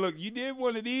you. You did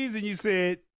one of these and you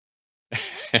said.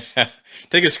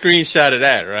 Take a screenshot of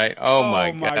that, right? Oh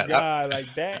my God.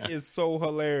 Like, that is so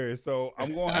hilarious. So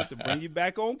I'm going to have to bring you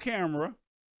back on camera.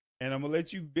 And I'm going to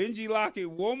let you Benji Lock it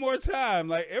one more time.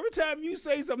 Like, every time you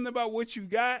say something about what you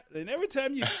got, and every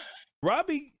time you...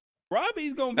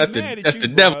 Robbie's going to be mad at you. That's the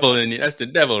devil in you. That's the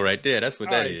devil right there. That's what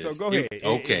that is. So go ahead.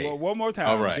 Okay. One more time.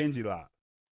 All right. Benji Lock.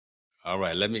 All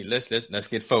right. Let's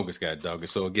get focused, guys, dog.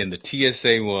 So again, the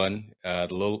TSA one, the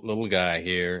little guy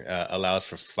here, allows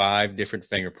for 5 different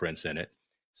fingerprints in it.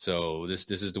 So this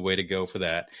is the way to go for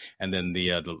that. And then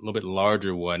the little bit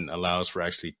larger one allows for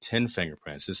actually 10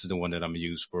 fingerprints. This is the one that I'm going to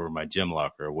use for my gym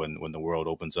locker when the world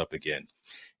opens up again.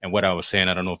 And what I was saying,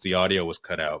 I don't know if the audio was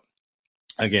cut out,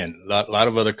 again, a lot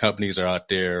of other companies are out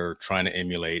there trying to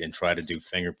emulate and try to do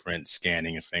fingerprint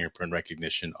scanning and fingerprint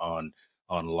recognition on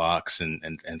locks and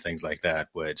things like that.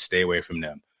 But stay away from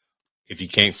them. If you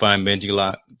can't find Benji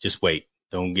Lock, just wait.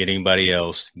 Don't get anybody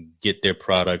else. Get their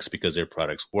products because their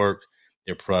products work.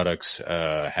 Their products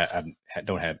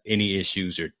don't have any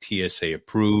issues. They're TSA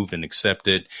approved and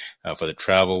accepted for the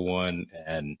travel one.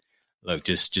 And look,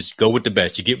 just go with the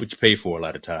best. You get what you pay for a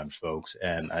lot of times, folks.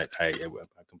 And I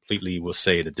completely will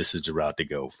say that this is the route to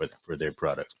go for their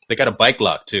products. They got a bike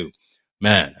lock too.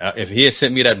 Man, if he had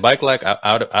sent me that bike lock,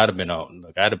 I'd have been on.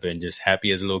 Look, I'd have been just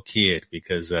happy as a little kid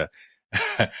because I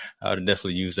would have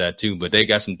definitely used that too. But they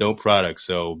got some dope products.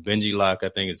 So Benji Lock, I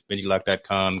think it's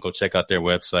BenjiLock.com. Go check out their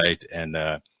website and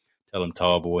tell them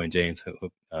Tallboy and James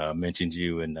mentioned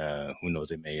you. And who knows,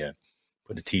 they may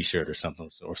put a T-shirt or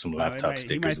something or some laptop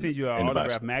stickers. He might send you an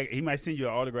autograph. He might send you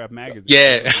an autograph magazine.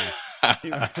 Yeah.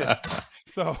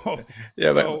 So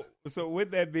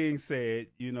with that being said,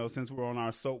 since we're on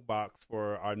our soapbox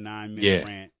for our 9-minute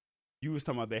rant, you was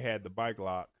talking about they had the bike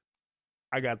lock.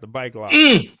 I got the bike lock.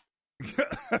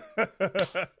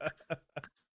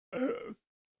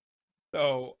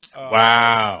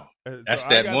 Wow, that's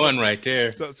that one right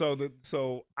there.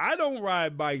 So I don't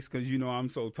ride bikes because I'm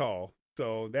so tall.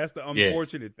 So that's the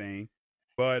unfortunate thing.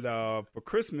 But for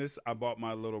Christmas, I bought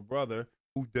my little brother,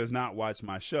 who does not watch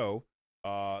my show.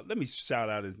 Let me shout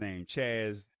out his name,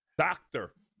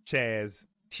 Dr. Chaz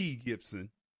T. Gibson.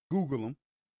 Google him.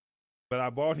 But I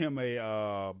bought him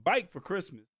a bike for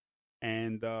Christmas,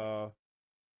 and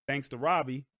thanks to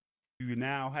Robbie, you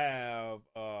now have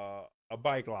a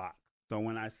bike lock. So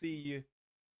when I see you,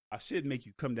 I should make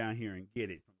you come down here and get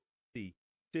it.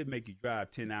 Should make you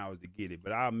drive 10 hours to get it,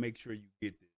 but I'll make sure you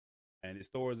get this. And it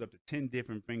stores up to 10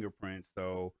 different fingerprints.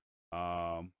 So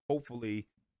hopefully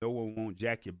no one won't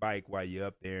jack your bike while you're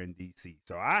up there in DC.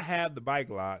 So I have the bike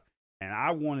lock, and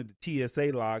I wanted the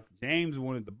TSA lock. James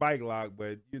wanted the bike lock,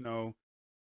 but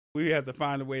we have to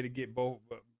find a way to get both,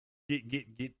 get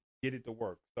it to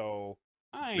work. So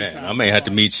I may have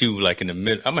to meet you like in the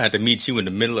middle. I'm gonna have to meet you in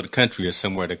the middle of the country or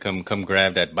somewhere to come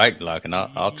grab that bike lock, and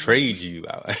I'll trade you.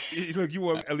 Look, you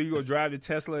want to drive the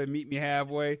Tesla and meet me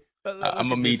halfway? I'm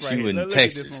gonna meet you in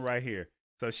Texas. Look at this one right here.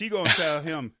 So she gonna tell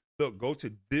him, look, go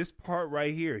to this part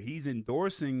right here. He's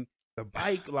endorsing the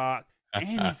bike lock, and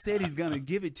he said he's gonna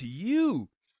give it to you.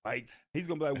 Like he's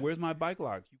gonna be like, "Where's my bike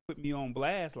lock? You put me on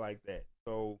blast like that."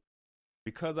 So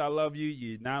because I love you,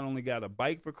 you not only got a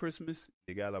bike for Christmas,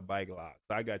 you got a bike lock.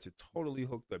 So I got you totally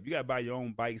hooked up. You got to buy your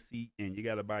own bike seat, and you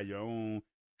got to buy your own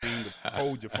thing to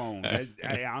hold your phone.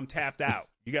 I'm tapped out.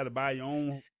 You got to buy your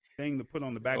own thing to put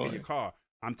on the back of your car.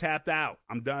 I'm tapped out.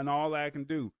 I'm done all I can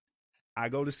do. I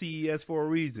go to CES for a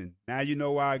reason. Now you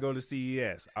know why I go to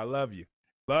CES. I love you.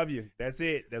 Love you. That's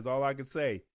it. That's all I can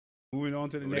say. Moving on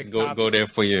to the next topic. Go there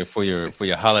for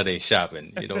your holiday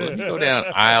shopping. Let me go down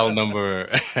aisle number.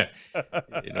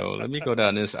 Let me go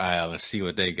down this aisle and see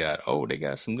what they got. Oh, they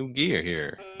got some new gear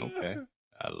here. Okay,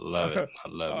 I love it.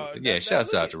 It. Yeah,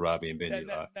 shouts out to Robbie and Benji.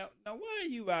 Now, why are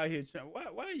you out here?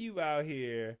 Why are you out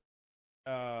here?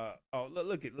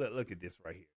 Look at this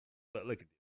right here. Look at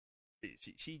this.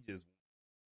 She just.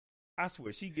 I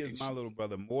swear, she gives my little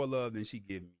brother more love than she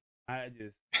gives me. I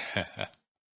just.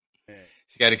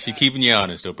 She keeping you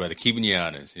honest, though, brother. Keeping you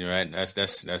honest. You're right.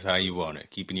 That's how you want it.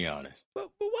 Keeping you honest. But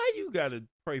why you gotta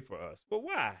pray for us? But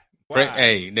why?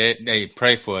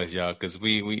 Pray for us, y'all, because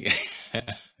we.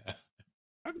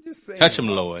 I'm just saying. Touch him,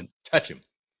 Lord. Touch him.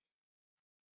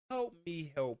 Help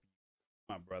me help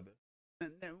you, my brother.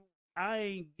 I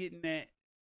ain't getting that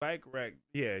bike rack.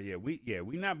 Yeah. We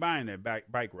not buying that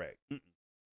bike rack. Mm-mm.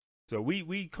 So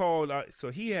we called.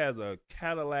 So he has a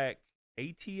Cadillac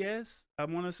ATS, I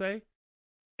want to say,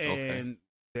 and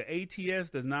the ATS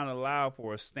does not allow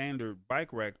for a standard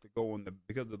bike rack to go on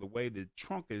because of the way the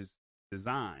trunk is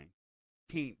designed.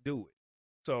 Can't do it.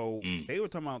 So they were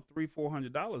talking about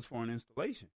 $300-$400 for an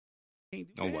installation.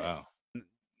 Can't do that. Wow!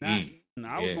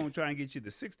 I was gonna try and get you the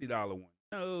 $60 one.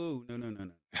 No.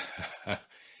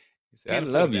 I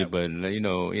love you, but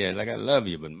I love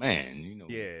you, but man,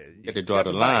 you got to draw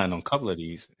the line on a couple of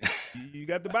these. You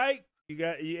got the bike. You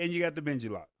got the Benji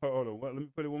lock. Hold on. Let me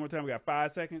put it one more time. We got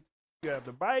 5 seconds. You got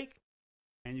the bike,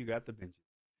 and you got the Benji.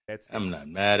 That's it. I'm not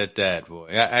mad at that, boy.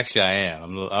 Actually, I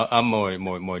am. I'm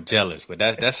more jealous, but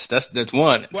that's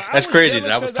one. Well, that's crazy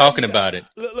that I was talking about it.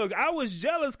 Look, I was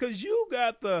jealous because you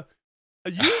got the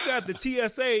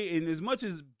TSA, and as much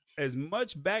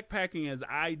backpacking as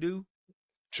I do.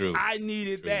 True. I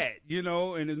needed that,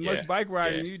 and as much bike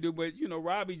riding you do, but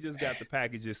Robbie just got the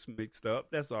packages mixed up.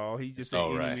 That's all. He just said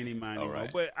any, miny, miny, mo.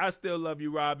 But I still love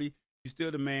you, Robbie. You're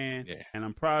still the man, Yeah. and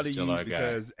I'm proud of Still you our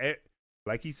guy. because,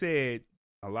 like he said,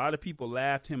 a lot of people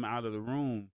laughed him out of the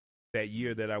room that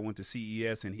year that I went to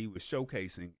CES and he was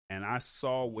showcasing, and I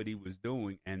saw what he was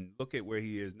doing, and look at where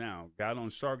he is now. Got on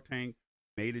Shark Tank,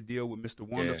 made a deal with Mr.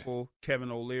 Wonderful,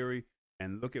 Kevin O'Leary,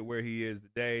 and look at where he is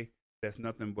today. That's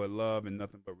nothing but love and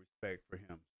nothing but respect for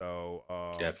him. So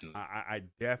Definitely. I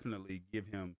definitely give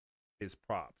him his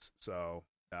props. So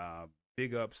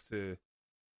big ups to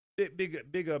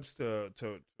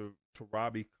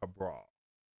Robbie Cabral.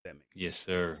 That makes Yes,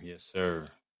 sir. Yes, sir.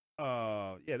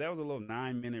 yeah, that was a little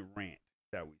 9-minute rant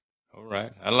that we. All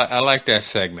right. I like that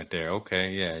segment there.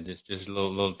 Okay. Yeah. Just a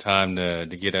little time to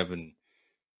get up and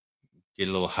get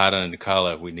a little hot under the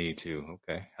collar if we need to.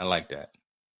 Okay. I like that.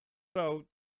 So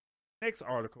next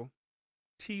article,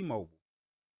 T-Mobile.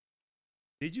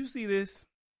 Did you see this?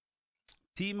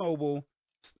 T-Mobile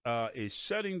is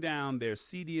shutting down their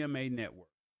CDMA network,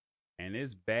 and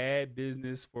it's bad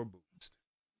business for Boost.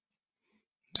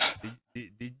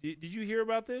 Did you hear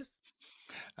about this?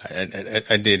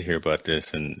 I did hear about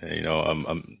this, and you know,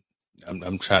 I'm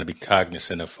trying to be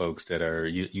cognizant of folks that are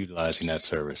utilizing that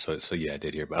service. So yeah, I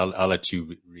did hear, but I'll let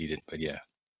you read it. But yeah,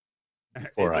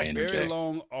 before I interject. It's a very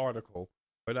long article,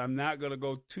 but I'm not going to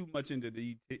go too much into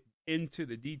the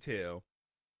detail.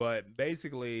 But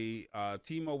basically,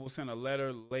 T-Mobile sent a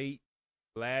letter late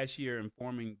last year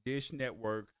informing Dish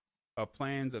Network of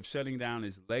plans of shutting down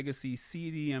its legacy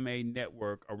CDMA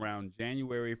network around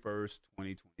January 1st,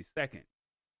 2022.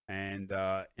 And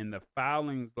in the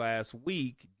filings last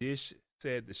week, Dish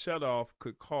said the shutoff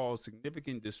could cause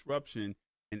significant disruption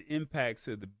and impacts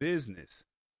to the business.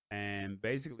 And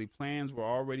basically, plans were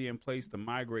already in place to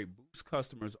migrate Boost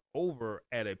customers over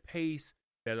at a pace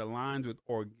that aligns with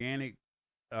organic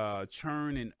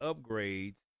churn and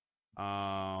upgrades.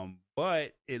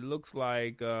 But it looks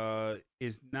like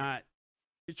it's not.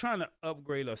 You're trying to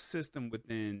upgrade a system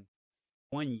within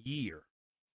 1 year,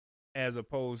 as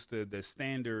opposed to the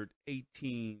standard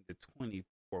 18 to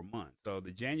 24 months. So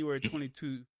the January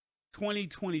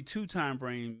 2022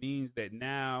 timeframe means that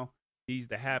now needs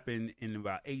to happen in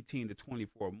about 18 to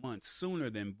 24 months sooner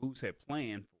than Boost had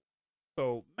planned for.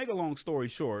 So make a long story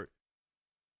short,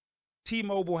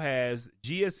 T-Mobile has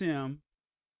GSM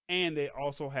and they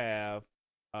also have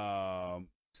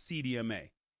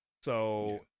CDMA.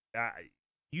 So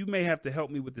you may have to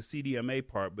help me with the CDMA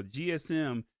part, but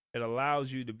GSM, it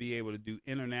allows you to be able to do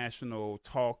international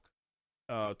talk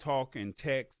and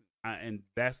text, and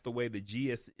that's the way the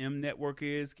GSM network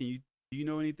is. Do you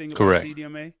know anything about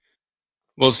CDMA?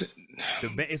 Well,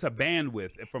 it's a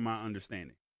bandwidth, from my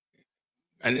understanding.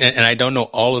 And I don't know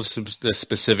all of the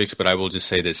specifics, but I will just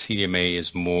say that CDMA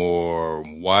is more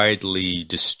widely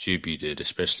distributed,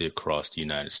 especially across the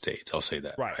United States. I'll say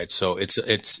that. Right? So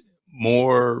it's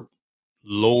more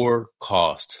lower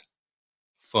cost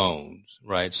phones,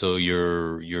 right? So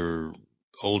your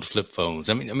old flip phones.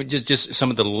 I mean, just some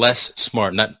of the less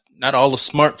smart, not all the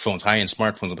smartphones, high end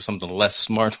smartphones, but some of the less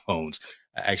smartphones.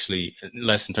 Actually,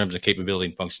 less in terms of capability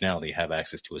and functionality, have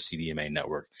access to a CDMA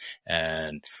network.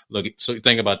 And look, so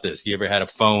think about this. You ever had a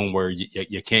phone where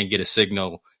you can't get a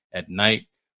signal at night,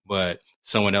 but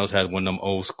someone else has one of them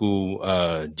old school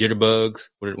jitterbugs,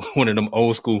 one of them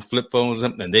old school flip phones,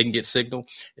 and they can get signal?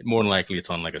 More than likely, it's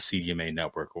on like a CDMA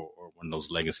network or one of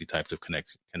those legacy types of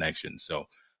connections. So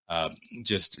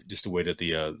just the way that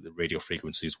the radio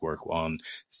frequencies work on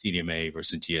CDMA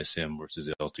versus GSM versus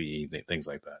LTE, things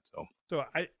like that. So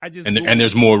I just and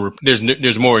there's more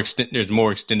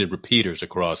extended repeaters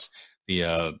across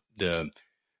the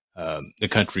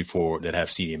country that have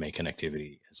CDMA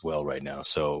connectivity as well right now.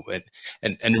 So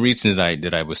and the reason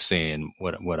that I was saying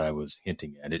what I was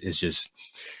hinting at, it is just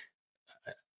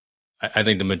I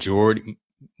think the majority.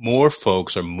 More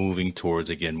folks are moving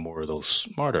towards, again, more of those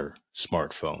smarter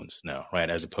smartphones now, right?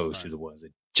 As opposed to the ones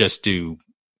that just do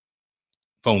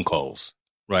phone calls,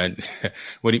 right?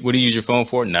 What do you use your phone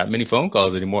for? Not many phone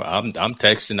calls anymore. I'm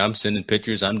texting, I'm sending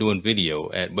pictures, I'm doing video.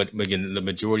 But again, the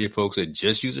majority of folks that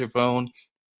just use their phone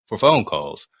for phone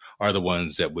calls are the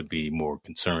ones that would be more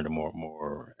concerned or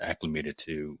more acclimated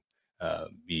to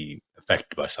be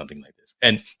affected by something like this.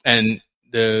 And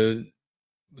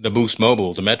the Boost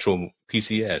Mobile, the Metro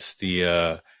PCS,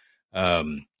 the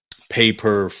pay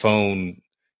per phone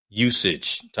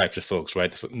usage types of folks,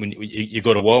 right? When you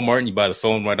go to Walmart and you buy the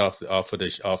phone right off of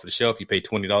the shelf, you pay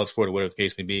 $20 for it, whatever the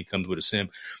case may be. It comes with a SIM.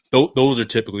 Those are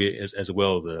typically as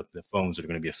well the phones that are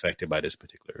going to be affected by this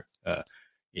particular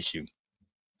issue.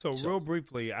 So real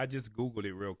briefly, I just Googled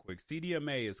it real quick.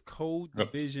 CDMA is Code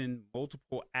Division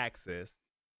Multiple Access,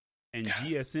 and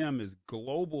GSM is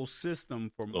Global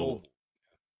System for Mobile.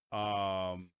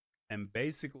 and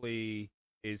basically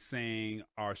is saying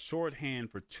are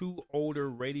shorthand for two older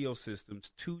radio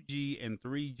systems, 2G and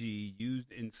 3G,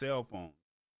 used in cell phones.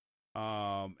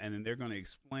 And then they're going to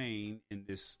explain in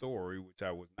this story, which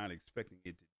I was not expecting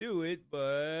it to do it,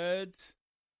 but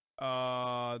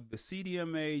the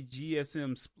CDMA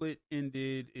GSM split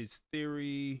ended its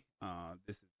theory.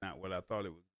 This is not what I thought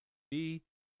it would be.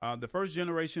 The first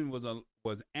generation was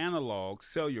analog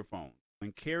cellular phones.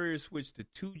 When carriers switched to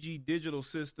 2G digital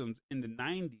systems in the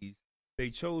 90s, they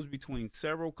chose between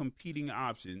several competing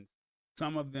options.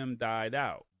 Some of them died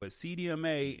out, but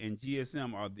CDMA and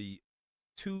GSM are the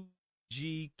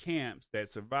 2G camps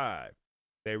that survived.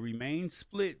 They remained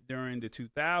split during the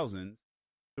 2000s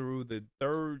through the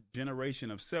third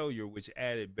generation of cellular, which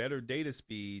added better data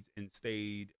speeds and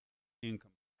stayed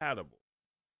incompatible.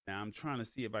 Now, I'm trying to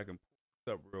see if I can pull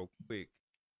this up real quick,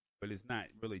 but it's not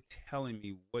really telling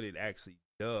me what it actually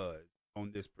does on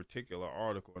this particular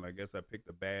article, and I guess I picked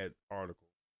a bad article.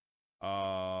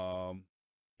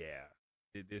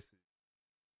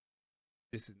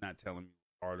 This is not telling me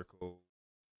the article.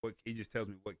 What it just tells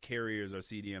me what carriers are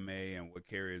CDMA and what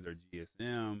carriers are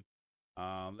GSM.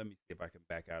 Let me see if I can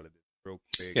back out of this real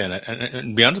quick. Yeah,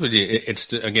 and be honest with you,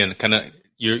 it's again kind of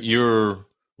you're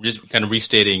just kind of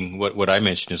restating what I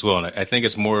mentioned as well, and I think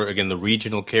it's more again the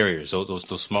regional carriers,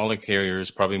 those smaller carriers,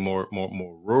 probably more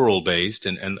rural based,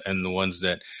 and the ones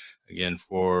that again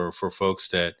for folks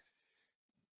that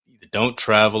don't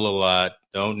travel a lot,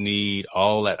 don't need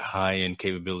all that high end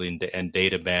capability and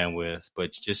data bandwidth,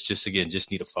 but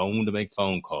just need a phone to make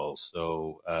phone calls.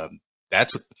 So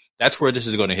that's where this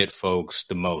is going to hit folks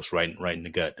the most, right in the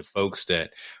gut. The folks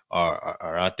that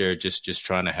are out there just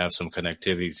trying to have some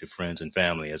connectivity to friends and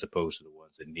family, as opposed to the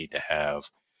ones that need to have,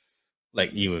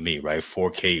 like you and me, right?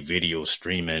 4K video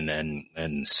streaming and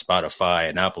Spotify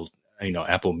and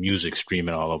Apple Music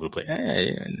streaming all over the place.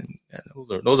 And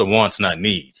those are wants, not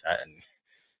needs.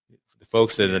 The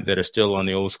folks that are still on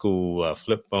the old school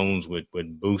flip phones with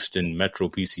Boost and Metro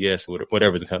PCS,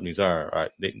 whatever the companies are,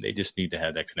 they just need to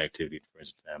have that connectivity to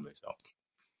friends and family.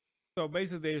 So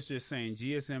basically, it's just saying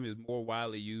GSM is more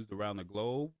widely used around the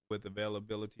globe with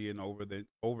availability in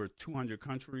over 200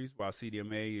 countries, while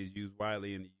CDMA is used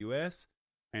widely in the U.S.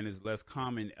 and is less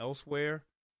common elsewhere.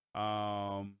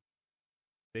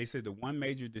 They said the one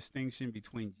major distinction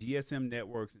between GSM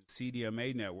networks and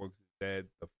CDMA networks is that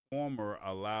the former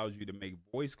allows you to make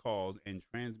voice calls and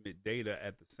transmit data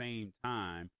at the same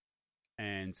time,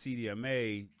 and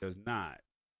CDMA does not.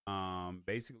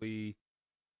 Basically,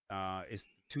 it's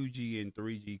 2G and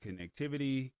 3G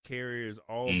connectivity. Carriers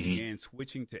all began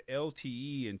switching to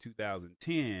LTE in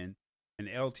 2010, and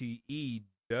LTE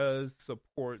does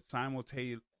support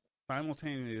simultaneous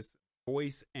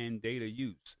voice and data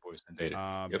use. Voice and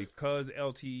data. Yep. Because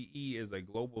LTE is a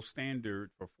global standard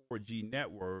for 4G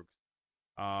networks,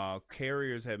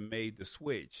 carriers have made the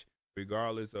switch,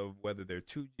 regardless of whether they're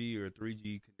 2G or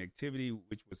 3G connectivity,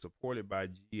 which was supported by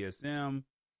GSM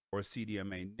or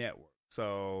CDMA network.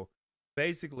 So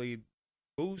basically,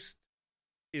 Boost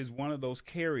is one of those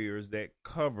carriers that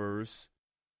covers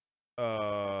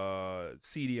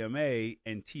CDMA,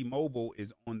 and T-Mobile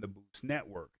is on the Boost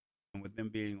network. And with them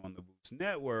being on the Boost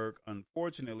network,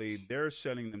 unfortunately, they're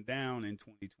shutting them down in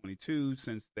 2022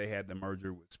 since they had the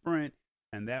merger with Sprint,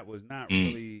 and that was not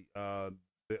really the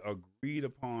agreed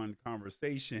upon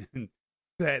conversation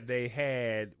that they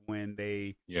had when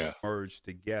they merged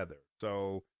together.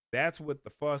 So that's what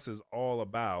the fuss is all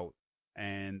about.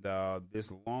 And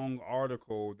this long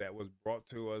article that was brought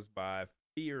to us by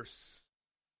Fierce,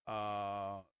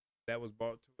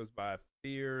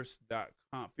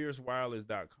 Fiercewireless.com,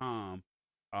 FierceWireless.com.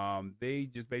 They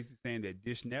just basically saying that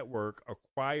Dish Network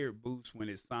acquired Boost when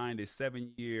it signed a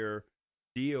 7-year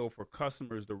deal for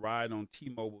customers to ride on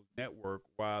T-Mobile's network,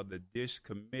 while the Dish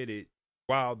committed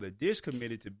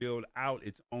to build out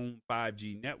its own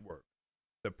 5G network.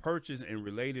 The purchase and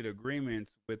related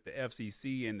agreements with the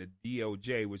FCC and the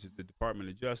DOJ, which is the Department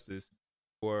of Justice,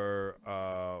 were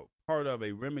part of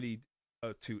a remedy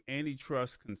to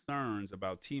antitrust concerns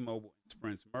about T-Mobile and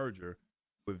Sprint's merger,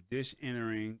 with Dish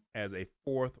entering as a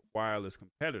fourth wireless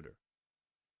competitor.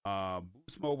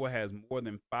 Boost Mobile has more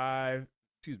than 9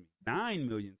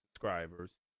 million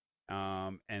subscribers,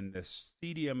 and the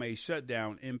CDMA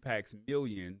shutdown impacts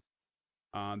millions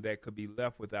that could be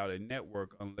left without a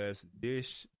network unless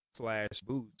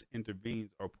Dish/Boost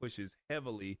intervenes or pushes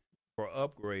heavily for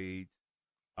upgrades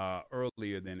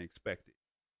earlier than expected.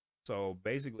 So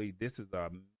basically, this is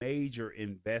a major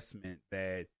investment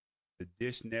that the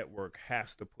Dish Network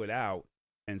has to put out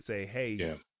and say,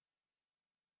 hey,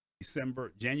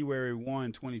 January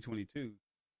 1, 2022,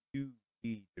 you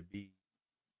need to be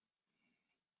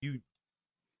you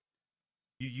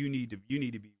need to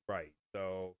be right.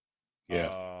 So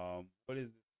what is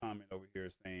this comment over here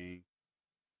saying?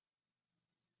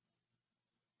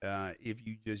 If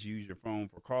you just use your phone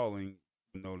for calling,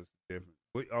 you notice a difference.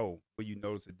 Will you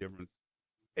notice a difference?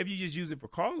 If you just use it for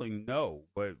calling, no.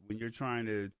 But when you're trying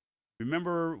to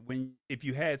remember if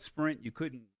you had Sprint, you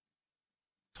couldn't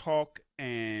talk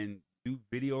and do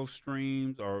video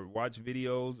streams or watch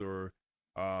videos or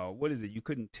what is it? You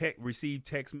couldn't receive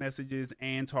text messages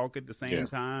and talk at the same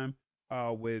time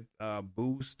with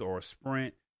Boost or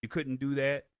Sprint. You couldn't do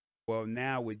that. Well,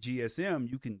 now with GSM,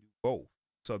 you can do both.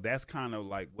 So that's kind of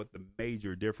like what the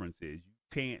major difference is. You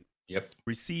can't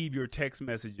receive your text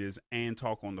messages and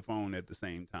talk on the phone at the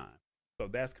same time. So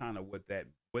that's kind of what that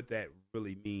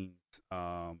really means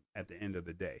at the end of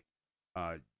the day.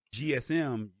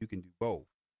 GSM, you can do both.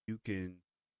 You can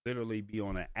literally be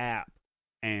on an app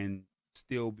and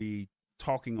still be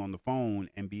talking on the phone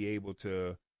and be able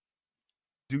to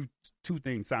do two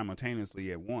things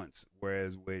simultaneously at once.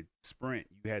 Whereas with Sprint,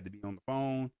 you had to be on the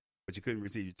phone, but you couldn't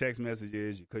receive your text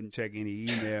messages. You couldn't check any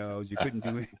emails. You couldn't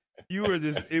do it.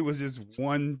 It was just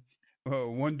one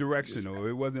directional.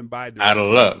 It wasn't bi-directional. Out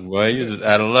of luck, boy. You just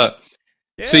out of luck.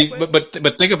 Yeah, see,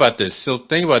 but think about this. So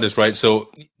think about this, right?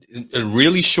 So a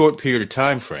really short period of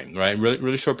time frame, right?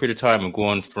 Really short period of time of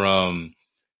going from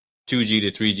 2G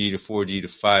to 3G to 4G to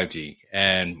 5G.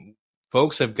 And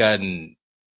folks have gotten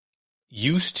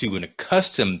used to and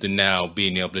accustomed to now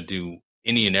being able to do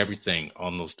any and everything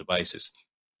on those devices.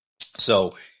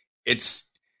 So it's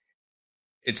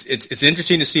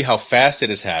interesting to see how fast it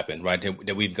has happened, right?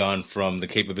 That we've gone from the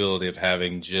capability of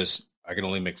having I can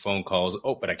only make phone calls.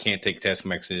 Oh, but I can't take text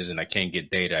messages and I can't get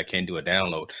data. I can't do a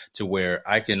download, to where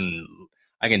I can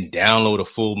download a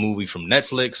full movie from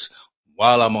Netflix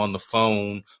while I'm on the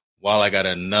phone, while I got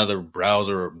another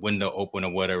browser or window open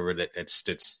or whatever that's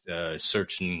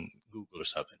searching Google or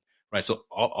something, right? So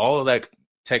all of that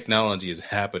technology has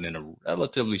happened in a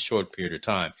relatively short period of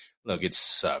time. Look, it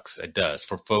sucks. It does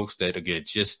for folks that, again,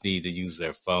 just need to use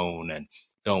their phone and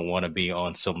don't want to be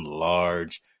on some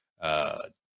large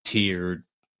tiered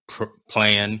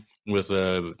plan with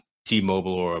a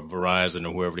T-Mobile or a Verizon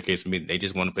or whoever the case may be. They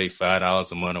just want to pay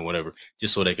 $5 a month or whatever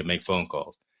just so they can make phone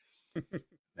calls.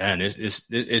 Man, it's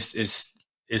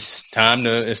time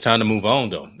to move on,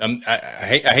 though.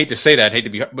 I hate to say that. I hate to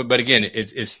be, but again,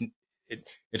 it's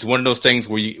one of those things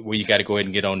where you got to go ahead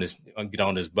and get on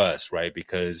this bus, right?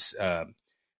 Because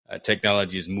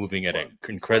technology is moving at an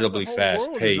incredibly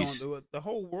fast pace. The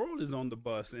whole world is on the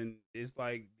bus, and it's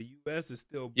like the U.S. is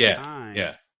still behind.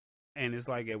 Yeah. And it's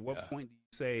like, at what point do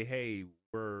you say, "Hey,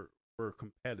 we're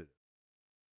competitive"?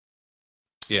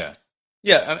 Yeah.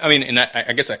 Yeah, I mean, and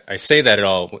I guess I say that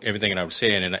everything I was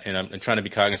saying, and I'm trying to be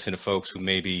cognizant of folks who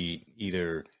maybe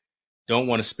either don't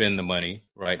want to spend the money,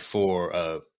 right,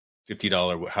 for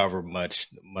 $50, however much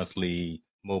monthly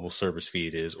mobile service fee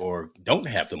it is, or don't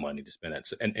have the money to spend it.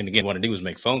 And again, what I do is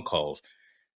make phone calls.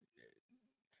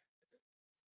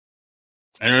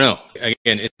 I don't know.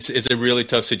 Again, it's a really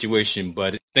tough situation,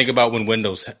 but think about when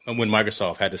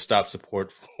Microsoft had to stop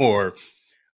support for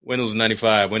Windows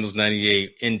 95, Windows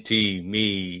 98, NT,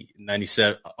 Me,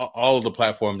 97, all of the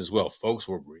platforms as well. Folks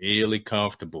were really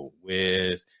comfortable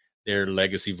with their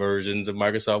legacy versions of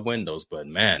Microsoft Windows. But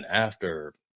man,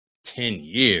 after 10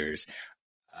 years,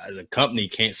 the company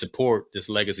can't support this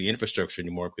legacy infrastructure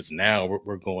anymore, because now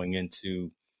we're going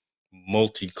into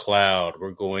multi-cloud.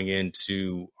 We're going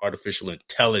into artificial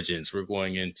intelligence. We're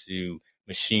going into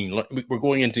machine learning. We're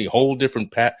going into a whole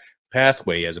different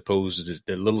pathway, as opposed to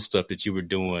the little stuff that you were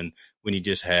doing when you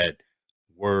just had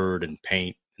Word and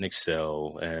Paint and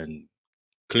Excel and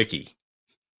Clicky.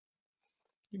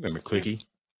 You remember Clicky?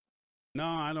 No,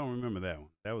 I don't remember that one.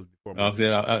 That was before.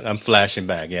 I'm flashing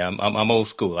back. Yeah, I'm old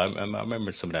school. I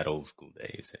remember some of that old school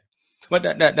days. But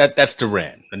that's the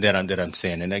rant that I'm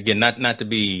saying. And again, not to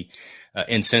be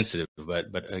insensitive, but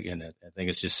again, I think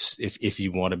it's just if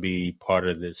you want to be part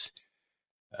of this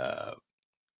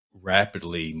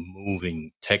rapidly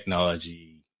moving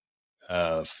technology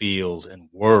field and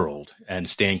world, and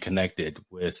staying connected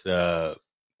with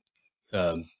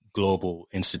global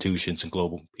institutions and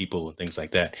global people and things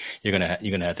like that, you're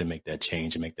gonna have to make that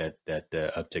change and make that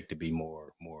uptick to be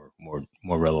more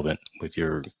relevant with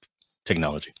your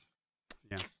technology.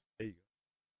 Yeah, there you go.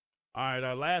 All right,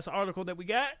 our last article that we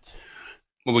got.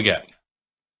 What we got?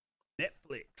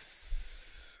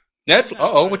 Netflix.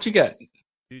 What you got?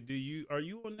 Are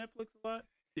you on Netflix a lot?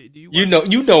 Do you?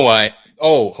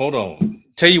 Hold on.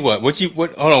 Tell you what.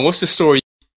 Hold on. What's the story?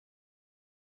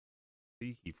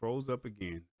 See, he froze up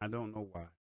again. I don't know why.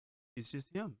 It's just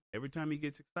him. Every time he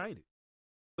gets excited.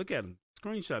 Look at them.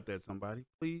 Screenshot that, somebody,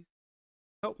 please.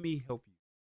 Help me help you.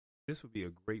 This would be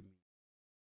a great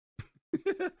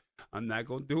meeting. I'm not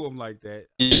gonna do them like that.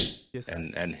 Yes,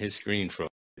 and his screen froze.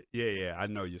 Yeah, I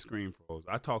know your screen froze.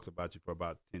 I talked about you for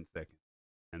about 10 seconds,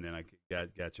 and then I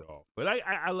got you off. But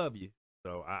I love you,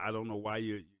 so I don't know why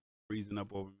you're freezing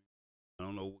up over me. I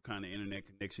don't know what kind of internet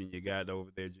connection you got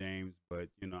over there, James, but,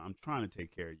 I'm trying to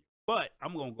take care of you. But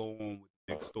I'm going to go on with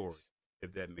the next story,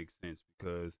 if that makes sense,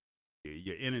 because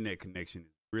your internet connection is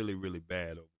really, really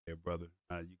bad over there, brother.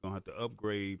 You're going to have to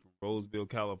upgrade from Roseville,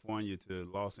 California to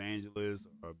Los Angeles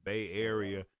or Bay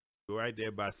Area. You're right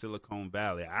there by Silicon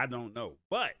Valley. I don't know.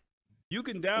 But you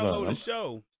can download the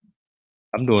show.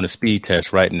 I'm doing a speed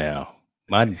test right now.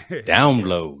 My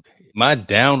download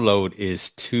is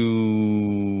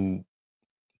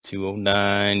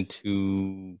 209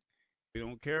 to. We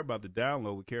don't care about the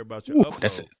download. We care about your upload.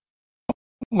 That's it.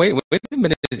 Wait a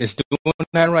minute. It's doing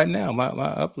that right now. My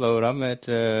upload, I'm at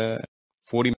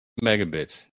 40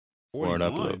 megabits 41. For an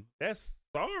upload. That's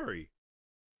sorry.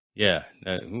 Yeah.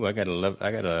 I got 11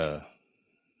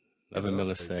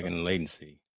 millisecond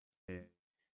latency. Yeah.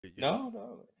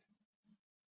 No.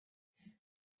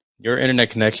 Your internet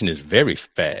connection is very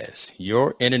fast.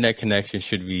 Your internet connection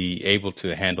should be able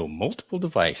to handle multiple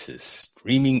devices,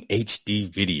 streaming HD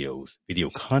videos, video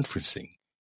conferencing,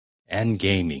 and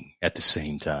gaming at the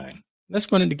same time.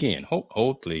 Let's run it again.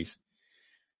 Hold please.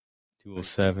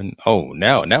 207. Oh,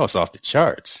 now it's off the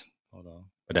charts. Hold on.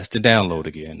 But that's the download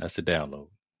again. That's the download.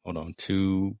 Hold on.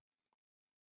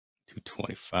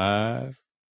 225.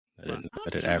 I'm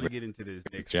trying to get into this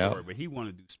next story, but he want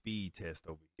to do speed test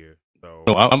over here. So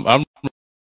no, I'm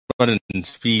running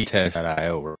speed test at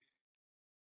IO.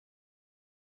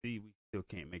 See, we still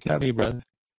can't make out. Not me, brother.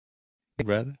 Hey,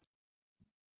 brother.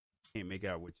 Can't make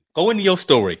out what you. Go into your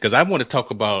story, because I want to talk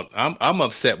about. I'm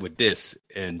upset with this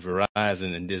and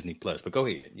Verizon and Disney Plus. But go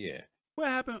ahead. Yeah. What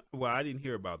happened? Well, I didn't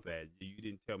hear about that. You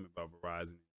didn't tell me about Verizon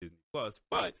and Disney Plus,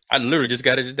 but I literally just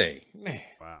got it today. Man.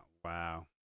 Wow.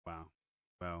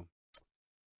 Well,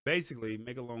 basically,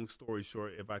 make a long story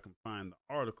short, if I can find the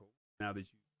article, now that you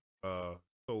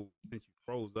since you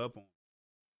froze up on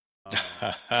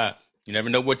you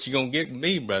never know what you're going to get with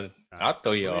me, brother. I'll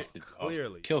throw you off the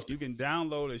kilter. You can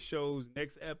download a show's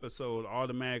next episode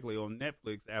automatically on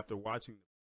Netflix after watching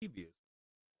the previous.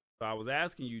 So I was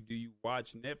asking you, do you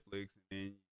watch Netflix?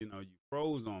 And then, you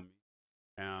froze on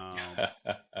me.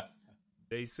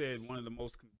 They said one of the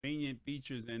most convenient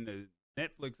features in the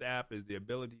Netflix app is the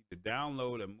ability to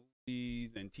download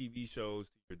movies and TV shows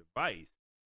to your device,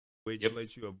 which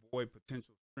lets you avoid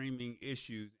potential streaming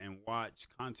issues and watch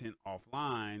content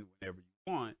offline whenever you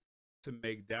want. To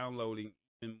make downloading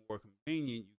even more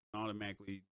convenient, you can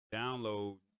automatically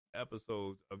download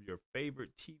episodes of your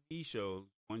favorite TV shows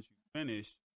once you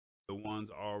finish the ones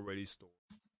already stored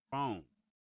on your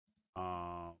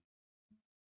phone.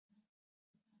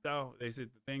 So they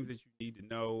said the things that you need to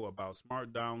know about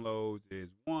smart downloads is,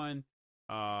 one,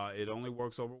 it only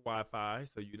works over Wi-Fi,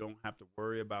 so you don't have to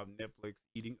worry about Netflix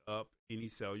eating up any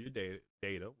cellular data,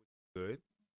 which is good.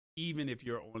 Even if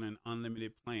you're on an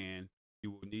unlimited plan,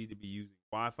 you will need to be using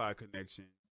Wi-Fi connection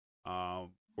for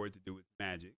it to do its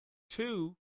magic.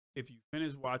 Two, if you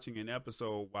finish watching an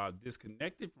episode while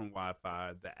disconnected from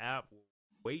Wi-Fi, the app will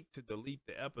wait to delete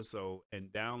the episode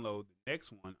and download the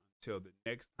next one until the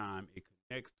next time it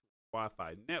connects to the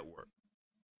Wi-Fi network.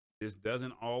 This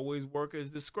doesn't always work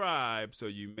as described, so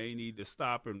you may need to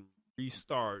stop and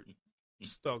restart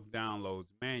stuck downloads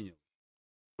manually.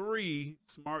 3,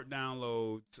 smart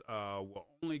downloads will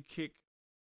only kick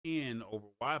in over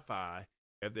Wi-Fi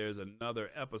if there's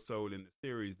another episode in the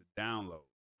series to download.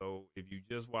 So if you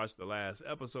just watched the last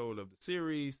episode of the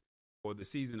series or the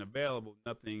season available,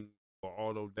 nothing will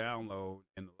auto download,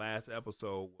 and the last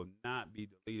episode will not be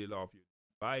deleted off your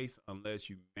device unless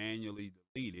you manually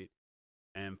delete it.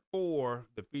 And 4,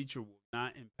 the feature will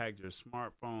not impact your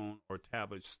smartphone or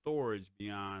tablet storage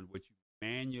beyond what you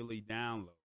manually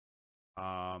download.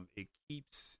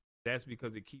 That's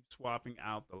because it keeps swapping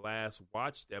out the last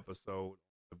watched episode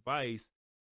device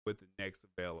with the next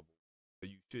available. So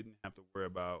you shouldn't have to worry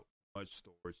about much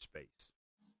storage space.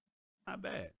 Not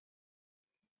bad.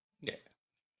 Yeah.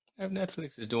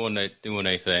 Netflix is doing their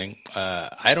thing.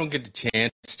 I don't get the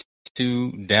chance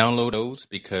to download those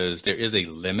because there is a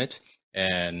limit,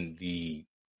 and the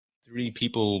 3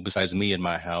 people besides me in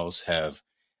my house have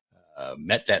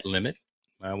met that limit.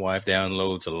 My wife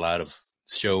downloads a lot of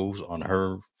shows on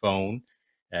her phone,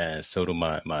 and so do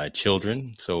my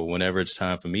children. So whenever it's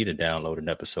time for me to download an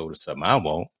episode of something I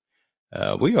won't,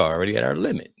 we are already at our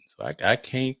limit. So I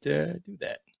can't do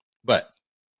that. But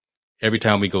every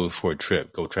time we go for a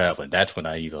trip, go traveling, that's when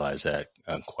I utilize that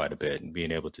quite a bit, and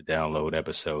being able to download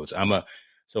episodes.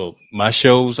 So my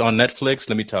shows on Netflix.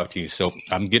 Let me talk to you. So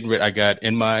I'm getting ready. I got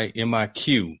in my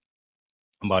queue.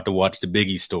 I'm about to watch the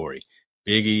Biggie story.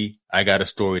 Biggie, I got a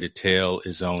story to tell,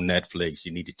 is on Netflix.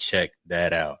 You need to check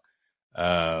that out.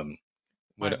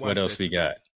 What else we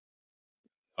got?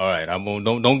 All right,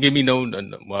 don't give me no.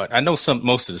 Well, I know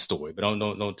most of the story, but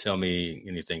don't tell me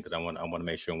anything, because I want to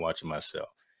make sure I'm watching myself.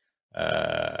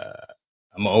 I'm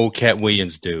an old Cat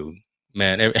Williams dude,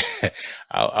 man.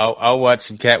 I'll watch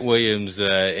some Cat Williams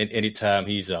anytime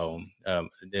he's on.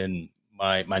 Then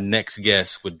my next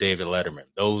guest with David Letterman.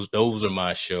 Those are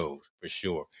my shows for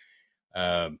sure.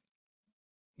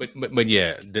 But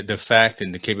yeah, the fact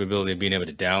and the capability of being able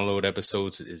to download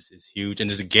episodes is huge,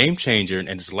 and it's a game changer, and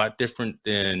it's a lot different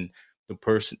than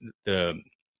the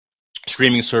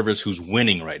streaming service who's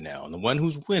winning right now. And the one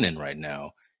who's winning right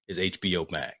now is HBO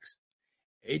Max.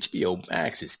 HBO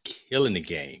Max is killing the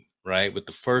game, right? With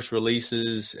the first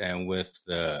releases and with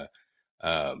the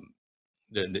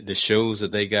shows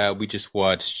that they got. We just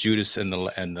watched Judas and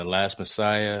the Last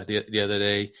Messiah the other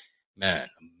day. Man,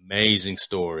 amazing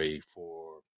story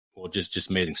just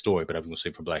amazing story, but I'm going to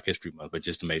say for Black History Month, but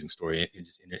just amazing story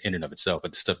in and of itself,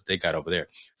 but the stuff that they got over there.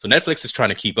 So Netflix is trying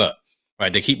to keep up,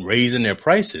 right? They keep raising their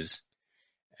prices,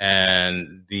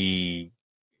 and the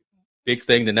big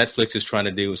thing that Netflix is trying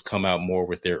to do is come out more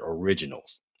with their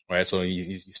originals, right? So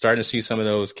you're starting to see some of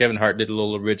those. Kevin Hart did a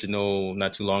little original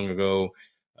not too long ago.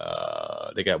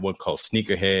 They got one called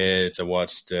Sneakerheads. I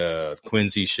watched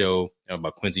Quincy show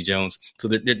about Quincy Jones. So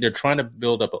they're trying to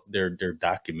build up their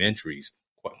documentaries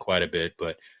quite a bit,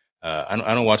 but I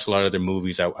don't watch a lot of their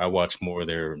movies. I watch more of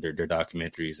their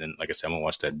documentaries, and like I said, I'm gonna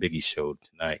watch that Biggie show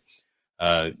tonight.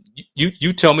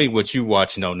 You tell me what you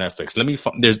watching on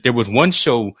Netflix. There was one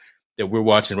show that we're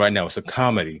watching right now. It's a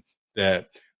comedy that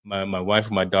my wife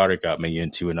and my daughter got me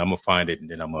into, and I'm gonna find it,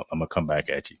 and then I'm gonna come back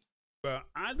at you. Well,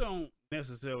 I don't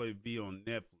necessarily be on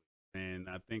Netflix, and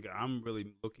I think I'm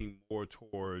really looking more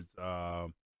towards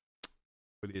what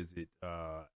is it?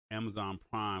 Amazon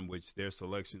Prime, which their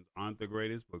selections aren't the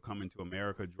greatest, but Coming to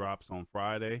America drops on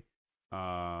Friday.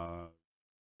 The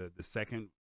second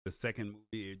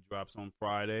movie, it drops on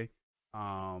Friday.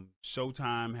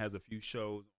 Showtime has a few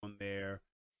shows on there,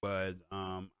 but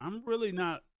I'm really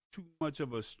not too much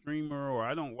of a streamer, or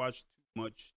I don't watch too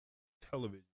much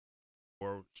television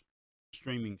or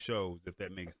streaming shows, if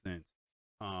that makes sense.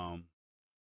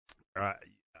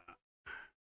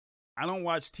 I don't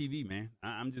watch TV, man.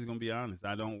 I'm just gonna be honest.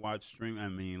 I don't watch stream. I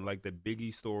mean, like the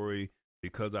Biggie story,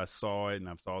 because I saw it and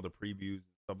I saw the previews and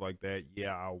stuff like that.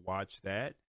 Yeah, I'll watch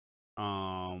that.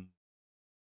 The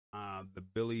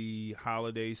Billie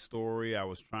Holiday story, I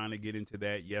was trying to get into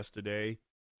that yesterday,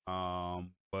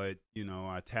 but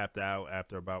I tapped out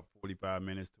after about 45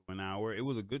 minutes to an hour. It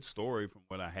was a good story from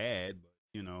what I had,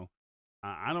 but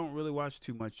I don't really watch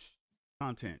too much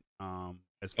content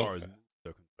as far as movies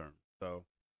are concerned. So.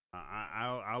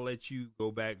 I'll let you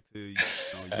go back to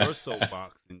your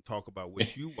soapbox and talk about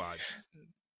what you watch.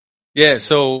 Yeah.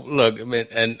 So look, I mean,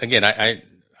 and again,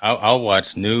 I'll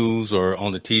watch news or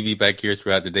on the TV back here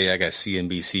throughout the day. I got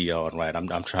CNBC on, right?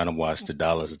 I'm trying to watch the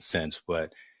dollars and cents,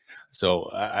 but so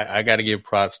I got to give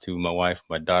props to my wife, and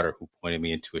my daughter, who pointed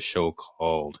me into a show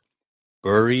called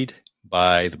Buried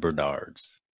by the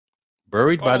Bernards.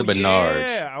 Buried by the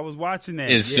Bernards. Yeah, I was watching that.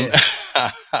 Is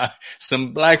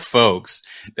some black folks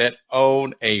that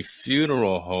own a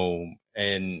funeral home,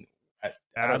 and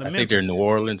I think they're in New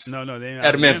Orleans. No, they're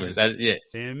out of Memphis. They're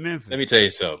in Memphis. Let me tell you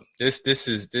something. This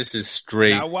is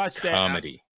straight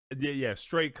comedy. Yeah,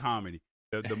 straight comedy.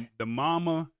 The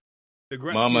mama,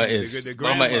 mama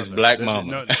is black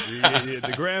mama.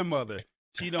 The grandmother.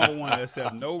 She don't want to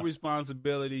accept no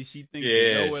responsibility. She thinks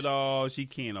she know it all. She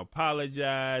can't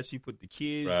apologize. She put the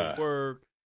kids to work.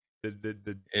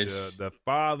 The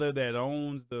father that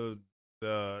owns it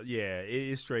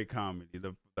is straight comedy.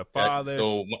 The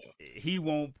father, he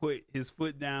won't put his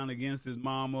foot down against his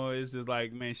mama. It's just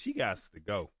like, man, she got to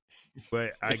go.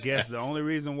 But I guess the only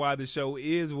reason why the show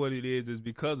is what it is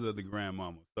because of the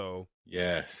grandmama. So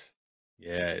yes.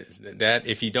 Yeah, that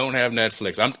if you don't have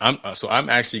Netflix, I'm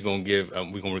actually gonna give.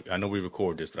 I know we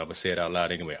record this, but I'm gonna say it out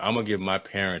loud anyway. I'm gonna give my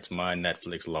parents my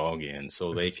Netflix login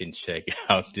so they can check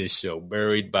out this show.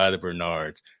 Buried by the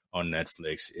Bernards on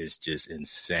Netflix is just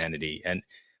insanity. And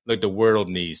look, the world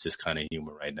needs this kind of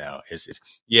humor right now.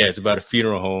 It's about a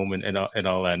funeral home and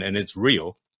all that, and it's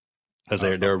real because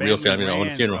they're a real family that own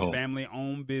a funeral home, family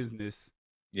owned business.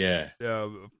 Yeah,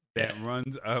 that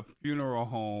runs a funeral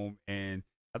home. And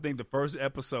I think the first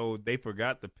episode, they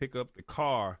forgot to pick up the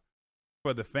car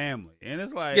for the family, and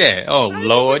it's like, yeah. Oh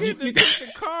Lord, you pick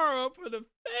the car up for the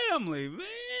family, man.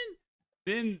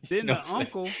 Then the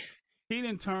uncle, he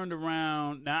done turned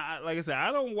around. Now, like I said,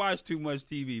 I don't watch too much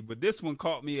TV, but this one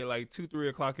caught me at like 2-3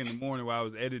 o'clock in the morning while I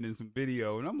was editing some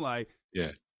video, and I'm like,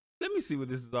 yeah. Let me see what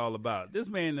this is all about. This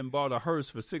man then bought a hearse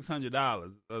for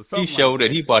 $600. He showed that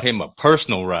he bought him a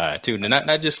personal ride too, not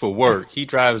just for work. He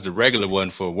drives the regular one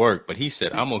for work, but he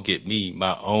said, "I'm gonna get me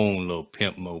my own little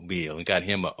pimp mobile," and got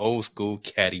him an old school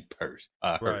caddy hearse.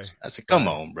 Right. I said, "Come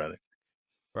on, brother."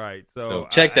 Right. So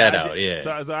check that out.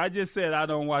 Yeah. So I just said I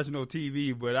don't watch no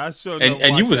TV, but I sure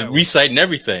and you was reciting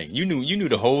everything. You knew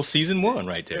the whole season 1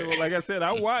 right there. Well, like I said,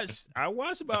 I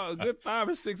watched about a good 5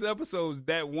 or 6 episodes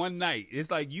that one night.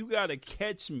 It's like you got to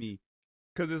catch me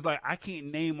because it's like I can't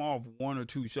name off 1 or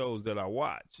 2 shows that I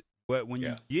watch. But when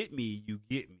you get me, you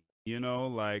get me. You know,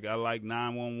 like I like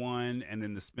 911 and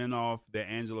then the spinoff that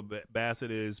Angela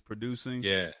Bassett is producing.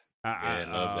 Yeah. I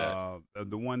love that.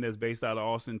 The one that's based out of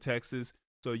Austin, Texas.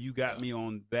 So you got me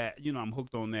on that. You know, I'm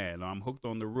hooked on that. I'm hooked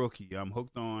on The Rookie. I'm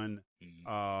hooked on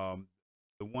the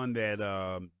one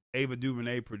that Ava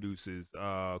DuVernay produces,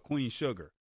 Queen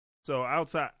Sugar. So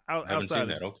outside I haven't seen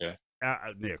that. Okay.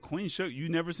 Yeah, Queen Sugar. You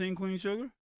never seen Queen Sugar?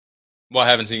 Well, I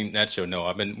haven't seen that show.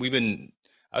 No,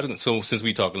 so since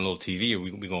we talking a little TV,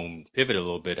 we gonna pivot a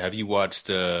little bit. Have you watched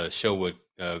the show with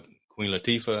Queen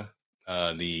Latifah,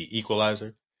 The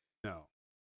Equalizer? No.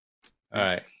 All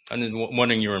right, I'm just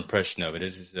wondering your impression of it.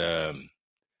 I'm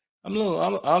a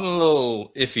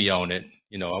little iffy on it.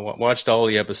 You know, I watched all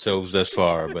the episodes thus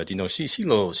far, but you know, she a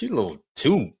little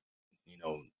too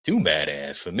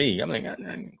badass for me. I'm like,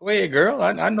 go ahead, girl.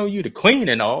 I know you the queen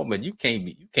and all, but you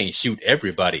can't shoot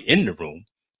everybody in the room.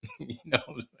 You know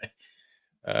what I'm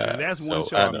saying? That's one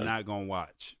show I'm not gonna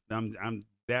watch. I'm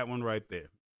that one right there.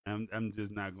 I'm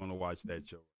just not gonna watch that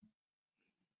show.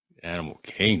 Animal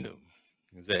Kingdom.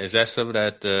 Is that some of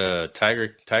that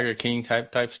Tiger King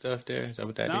type stuff there? Is that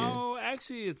what that is? No,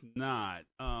 actually it's not.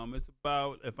 It's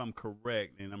about, if I'm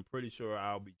correct, and I'm pretty sure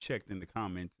I'll be checked in the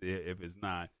comments if it's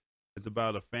not. It's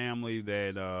about a family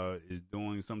that is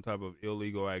doing some type of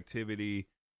illegal activity,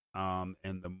 and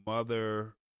the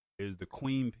mother is the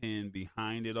queen pin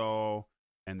behind it all,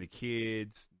 and the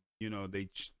kids, you know, they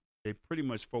pretty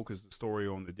much focus the story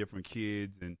on the different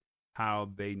kids and how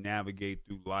they navigate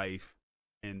through life.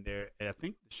 And I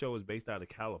think the show is based out of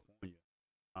California,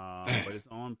 but it's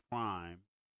on Prime.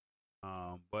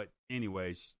 But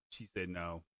anyway, she said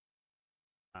no.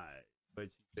 But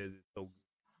she says it's so good.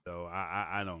 So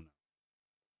I don't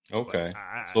know. Okay.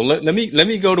 So let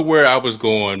me go to where I was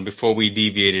going before we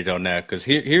deviated on that, because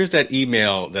here's that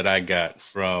email that I got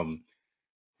from.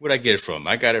 Where'd I get it from?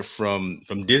 I got it from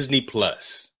Disney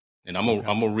Plus, and I'm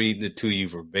gonna read it to you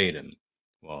verbatim.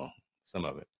 Well, some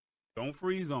of it. Don't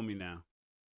freeze on me now.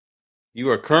 You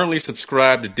are currently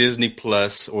subscribed to Disney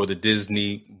Plus or the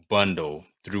Disney Bundle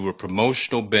through a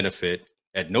promotional benefit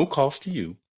at no cost to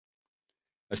you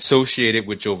associated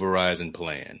with your Verizon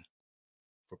plan.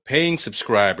 For paying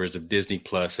subscribers of Disney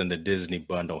Plus and the Disney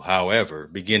Bundle, however,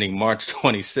 beginning March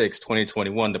 26,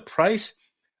 2021, the price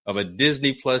of a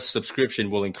Disney Plus subscription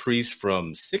will increase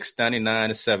from $6.99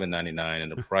 to $7.99,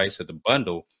 and the price of the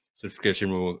bundle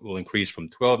subscription will increase from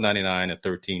 $12.99 to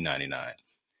 $13.99.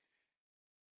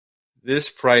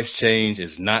 This price change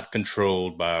is not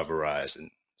controlled by Verizon.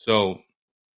 So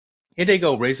here they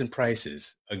go, raising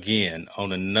prices again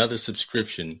on another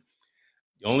subscription.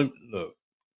 I'm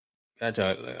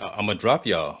gonna drop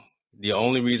y'all. The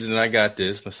only reason I got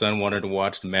this, my son wanted to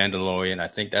watch The Mandalorian. I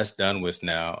think that's done with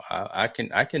now. I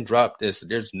can drop this.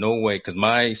 There's no way, because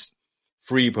my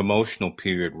free promotional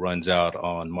period runs out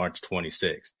on March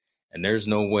 26th. And there's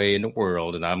no way in the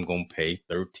world that I'm going to pay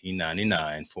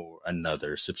 $13.99 for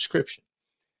another subscription.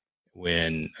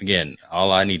 When, again,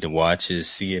 all I need to watch is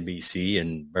CNBC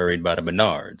and Buried by the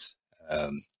Bernards.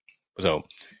 So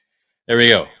there we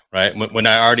go, right? When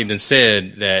I already done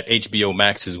said that HBO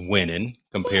Max is winning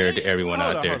compared to everyone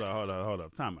out there. Hold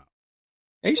up. Time out.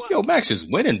 HBO Max is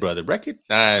winning, brother.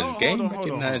 Recognize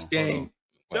game.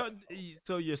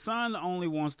 So your son only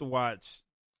wants to watch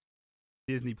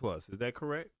Disney Plus. Is that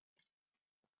correct?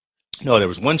 No, there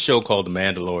was one show called The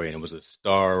Mandalorian. It was a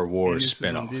Star Wars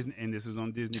spinoff. And this was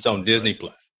on Disney. It's on Disney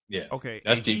Plus. Yeah. Okay.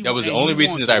 That was the only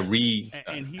reason that I read.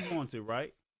 And he wants it,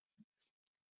 right?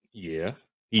 Yeah,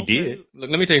 he did.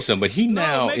 Look, let me tell you something. But he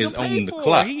now is on the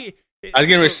clock. I was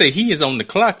going to say he is on the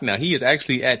clock now. He is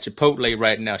actually at Chipotle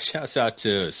right now. Shouts out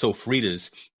to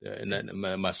Sofritas,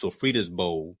 my Sofritas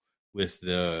bowl with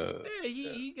the. Yeah,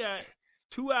 he got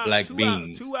 2 hours. Black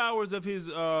beans. 2 hours of his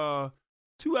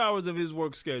 2 hours of his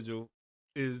work schedule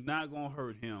is not going to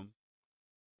hurt him.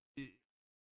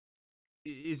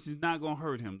 it's just not gonna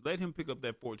hurt him. Let him pick up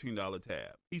that $14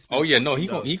 tab. Oh yeah, no, he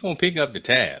gonna pick up the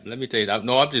tab. Let me tell you.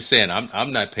 I'm just saying,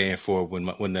 I'm not paying for it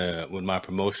when my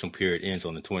promotional period ends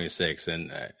on the 26th,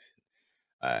 and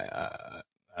I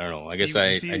don't know. I guess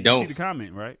I don't. See the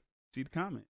comment, right? See the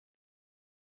comment.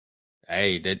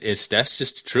 Hey, that's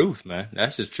just the truth, man.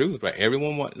 That's the truth, right?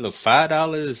 Everyone look, $5,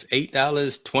 $8,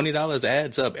 $20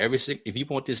 adds up if you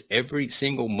want this every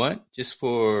single month, just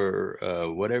for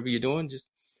whatever you're doing. Just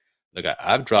look,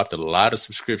 I've dropped a lot of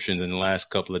subscriptions in the last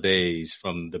couple of days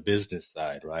from the business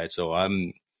side, right? So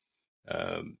I'm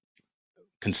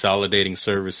consolidating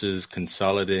services,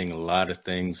 consolidating a lot of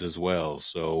things as well.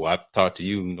 So I've talked to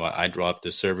you, I dropped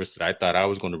the service that I thought I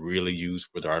was going to really use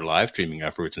for our live streaming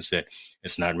efforts and said,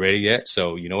 it's not ready yet.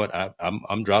 So you know what?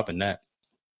 I'm dropping that.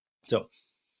 So,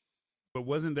 but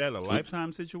wasn't that a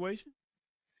lifetime situation?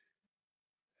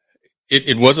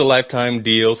 It was a lifetime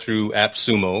deal through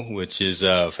AppSumo, which is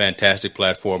a fantastic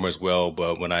platform as well.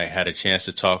 But when I had a chance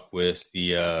to talk with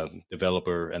the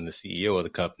developer and the CEO of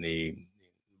the company,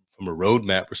 from a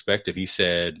roadmap perspective, he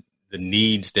said the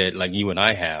needs that like you and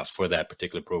I have for that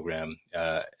particular program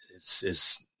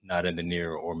is not in the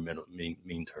near or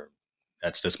mean term.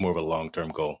 That's just more of a long-term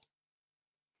goal.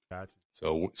 Gotcha.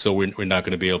 So we're not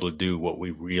going to be able to do what we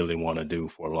really want to do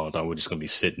for a long time. We're just going to be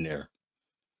sitting there.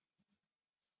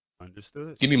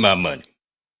 Understood. Give me my money.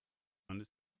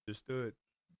 Understood.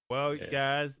 Well,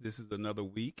 guys, this is another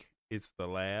week. It's the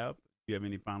lab. Do you have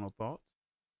any final thoughts?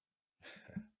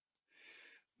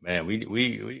 Man,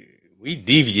 we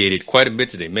deviated quite a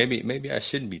bit today. Maybe I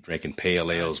shouldn't be drinking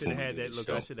pale ales. I should have had that. Look,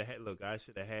 I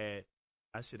should have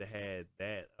had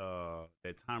that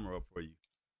timer up for you.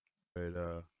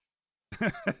 But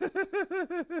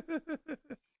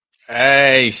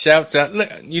hey, shouts out!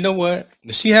 Look, you know what?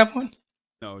 Does she have one?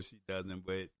 No, she doesn't.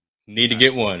 But need to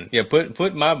get one. Yeah,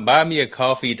 put my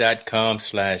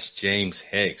buymeacoffee.com/James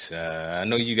Hicks. I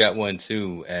know you got one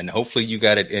too, and hopefully you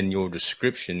got it in your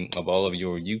description of all of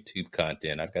your YouTube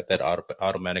content. I've got that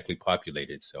automatically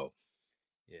populated. So,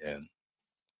 yeah.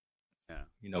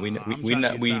 You know, we just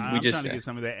trying to get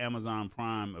some of that Amazon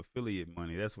Prime affiliate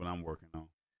money. That's what I'm working on.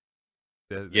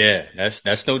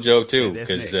 That's no joke too,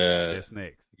 because that's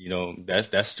next. You know,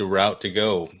 that's the route to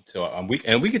go. So we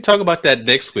can talk about that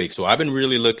next week. So I've been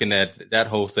really looking at that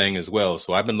whole thing as well.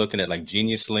 So I've been looking at like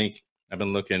Genius Link. I've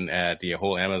been looking at the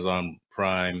whole Amazon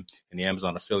Prime and the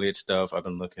Amazon affiliate stuff. I've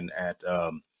been looking at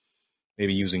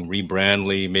maybe using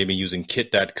Rebrandly, maybe using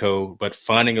Kit.co, but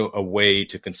finding a way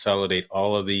to consolidate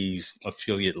all of these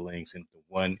affiliate links into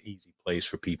one easy place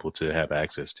for people to have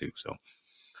access to. So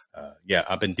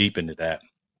I've been deep into that.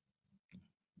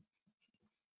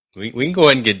 We can go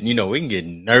ahead and get, we can get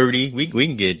nerdy. We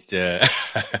can get,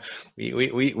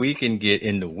 we can get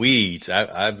in the weeds.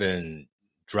 I've been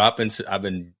dropping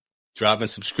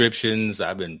subscriptions.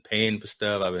 I've been paying for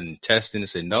stuff. I've been testing and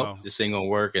saying, nope, this ain't gonna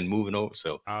work, and moving over.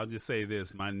 So I'll just say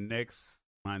this: my next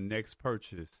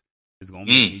purchase is gonna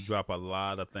make me drop a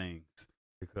lot of things,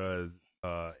 because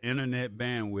internet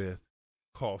bandwidth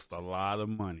costs a lot of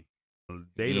money.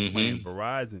 Data plan,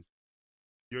 Verizon,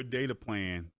 your data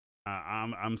plan.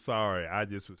 I'm sorry. I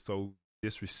just was so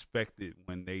disrespected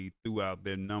when they threw out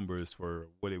their numbers for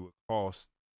what it would cost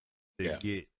to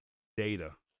get data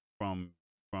from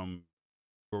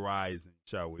Verizon,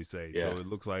 shall we say. Yeah. So it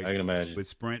looks like, I can imagine, with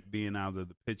Sprint being out of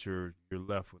the picture, you're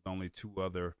left with only two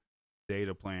other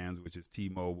data plans, which is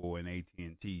T-Mobile and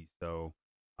AT&T. So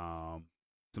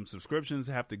some subscriptions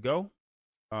have to go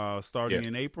starting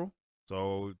in April.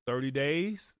 So 30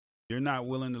 days, you're not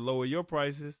willing to lower your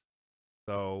prices.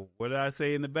 So what did I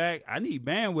say in the back? I need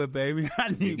bandwidth, baby. I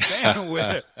need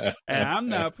bandwidth, and I'm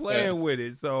not playing with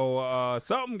it. So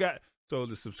so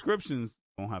the subscriptions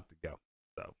don't have to go.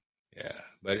 So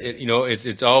but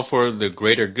it's all for the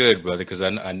greater good, brother. Because I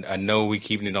know we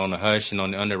keeping it on the hush and on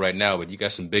the under right now, but you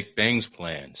got some big things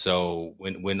planned. So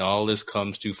when all this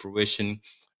comes to fruition,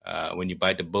 when you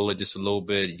bite the bullet just a little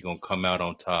bit, you're gonna come out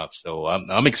on top. So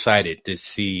I'm excited to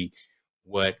see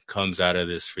what comes out of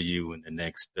this for you in the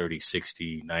next 30,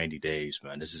 60, 90 days,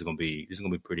 man. This is gonna be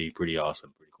pretty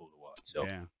awesome, pretty cool to watch. So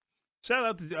shout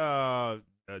out to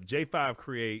J5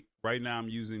 Create. Right now I'm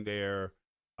using their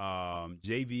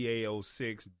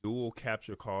JVA06 dual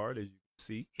capture card, as you can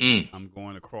see. I'm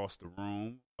going across the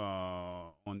room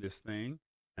on this thing.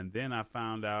 And then I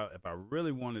found out if I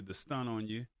really wanted to stun on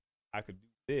you, I could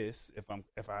do this if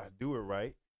I do it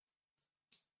right.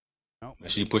 Nope.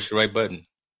 So you push the right button.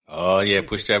 Oh yeah,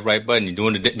 push that right button. You're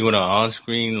doing an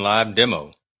on-screen live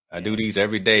demo. I do these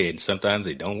every day, and sometimes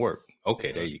they don't work.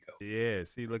 Okay, there you go. Yeah,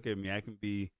 see, look at me. I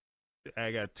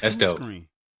got two screens.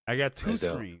 I got two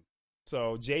screens.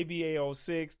 So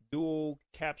JVA06 dual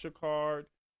capture card.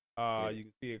 You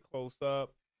can see it close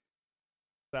up,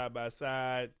 side by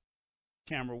side.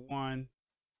 Camera 1,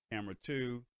 camera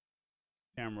 2,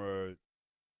 camera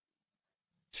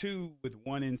 2 with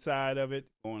one inside of it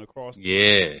going across.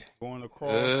 Going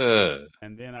across,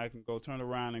 and then I can go turn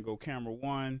around and go camera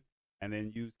 1, and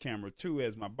then use camera 2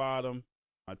 as my bottom,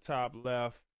 my top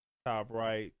left, top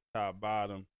right, top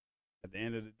bottom. At the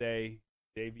end of the day,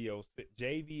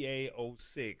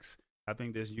 JVA06. I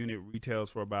think this unit retails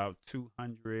for about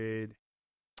 $240,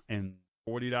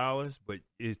 but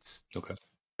it's okay.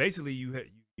 Basically, you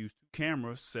use 2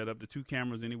 cameras, set up the 2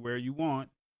 cameras anywhere you want.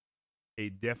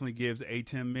 It definitely gives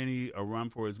A10 Mini a run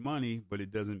for its money, but it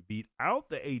doesn't beat out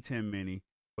the A10 Mini,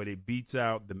 but it beats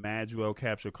out the Magwell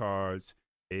capture cards.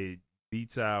 It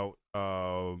beats out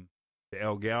the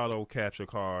Elgato capture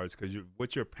cards, because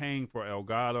what you're paying for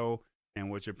Elgato and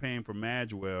what you're paying for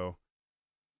Magwell,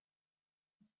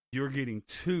 you're getting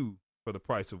 2 for the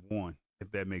price of 1, if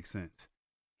that makes sense.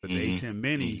 But the A10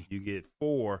 Mini, you get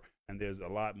 4, and there's a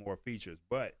lot more features.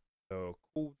 But the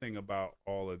cool thing about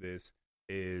all of this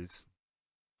is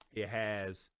it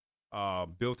has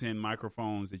built-in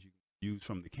microphones that you can use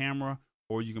from the camera,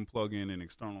 or you can plug in an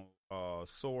external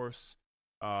source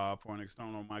for an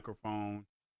external microphone.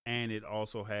 And it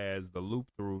also has the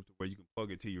loop-through where you can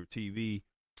plug it to your TV.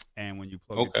 And when you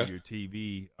plug it to your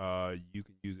TV, you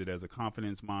can use it as a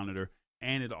confidence monitor.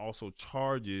 And it also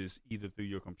charges either through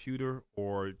your computer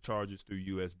or it charges through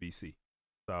USB-C.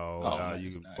 So you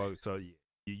can plug. So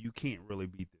you can't really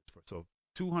beat this. So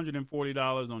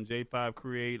 $240 on J5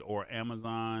 Create or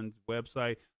Amazon's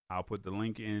website. I'll put the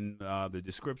link in the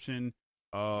description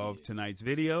of tonight's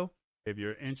video. If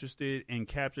you're interested in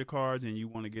capture cards and you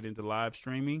want to get into live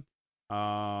streaming,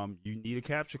 you need a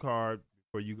capture card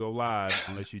before you go live,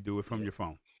 unless you do it from your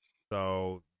phone.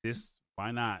 So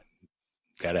why not?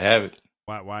 Gotta have it.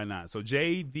 Why not? So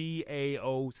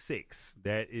JVA06.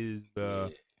 That is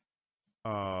the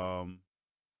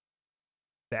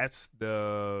that's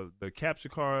the capture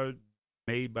card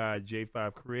made by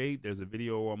J5 Create. There's a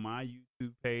video on my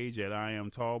YouTube page at I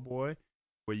Am Tallboy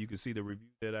where you can see the review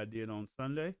that I did on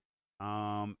Sunday.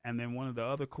 And then one of the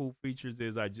other cool features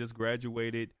is I just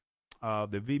graduated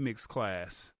the vMix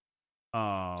class.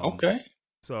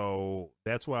 So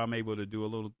that's why I'm able to do a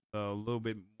little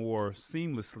bit more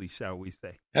seamlessly, shall we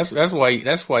say? That's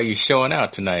why you're showing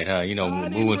out tonight, huh? You know,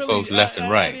 moving folks left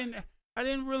and right. I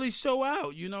didn't really show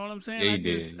out. You know what I'm saying?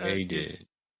 Yeah, you did.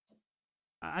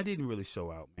 I didn't really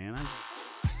show out, man.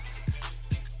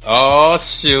 Oh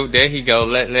shoot! There he go.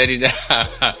 Let it down.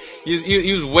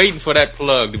 You was waiting for that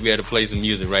plug to be able to play some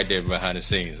music right there behind the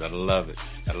scenes. I love it.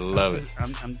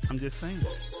 I'm just saying.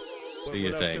 Do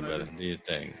your thing, brother. Do your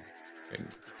thing.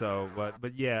 So, but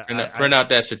yeah, print out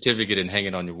that certificate and hang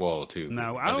it on your wall too.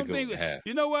 No, I don't think.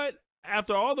 You know what?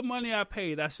 After all the money I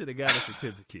paid, I should have got a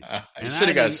certificate. You should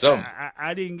have got something.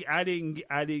 I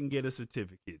didn't get a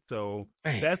certificate. So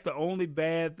that's the only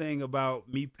bad thing about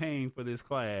me paying for this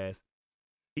class.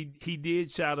 He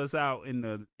did shout us out in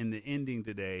the ending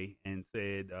today and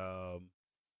said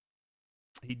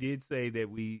he did say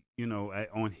that we,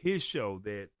 on his show,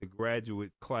 that the graduate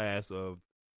class of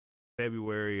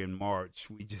February and March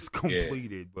we just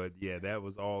completed. Yeah. But yeah, that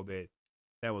was all that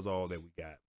we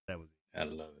got. That was it. I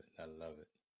love it.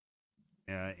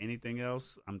 Anything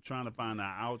else? I'm trying to find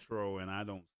our outro and I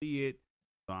don't see it.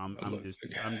 So I'm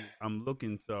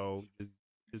looking. So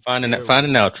just find an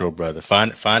outro, brother.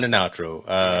 Find an outro.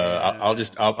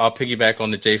 I'll piggyback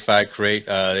on the J5 Create.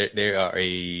 They are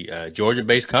a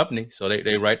Georgia-based company, so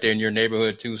they right there in your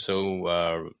neighborhood too.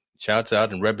 So shouts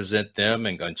out and represent them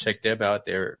and check them out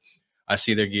there. I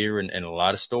see their gear in a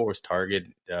lot of stores,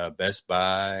 Target, Best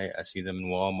Buy. I see them in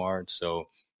Walmart. So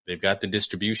they've got the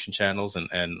distribution channels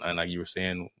and like you were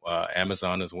saying,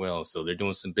 Amazon as well. So they're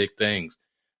doing some big things.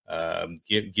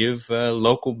 Give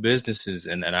local businesses,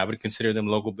 and I would consider them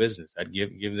local business. I'd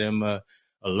give them a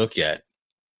look at.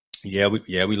 Yeah,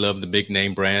 we love the big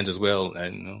name brands as well.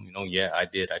 And I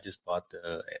did. I just bought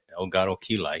the Elgato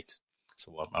key lights,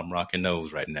 so I'm rocking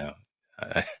those right now.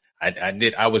 I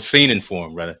did. I was fiending for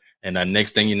them, brother. And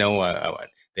next thing you know,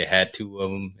 they had 2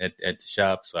 of them at the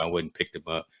shop, so I went and picked them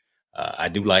up. I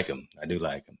do like them.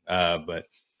 But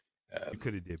you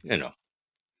could have did.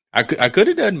 I could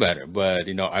have done better, but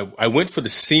I went for the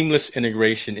seamless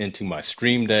integration into my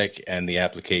Stream Deck and the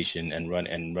application and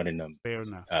running them. Fair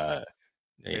enough.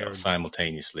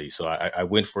 Simultaneously. So I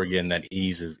went for again that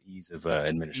ease of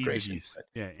administration. Ease of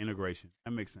use. Integration.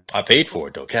 That makes sense. I paid for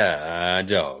it though.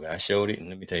 Dog. I showed it, and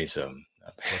let me tell you something.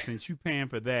 Well, since you paying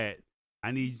for that,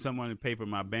 I need someone to pay for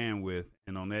my bandwidth.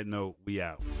 And on that note, we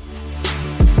out.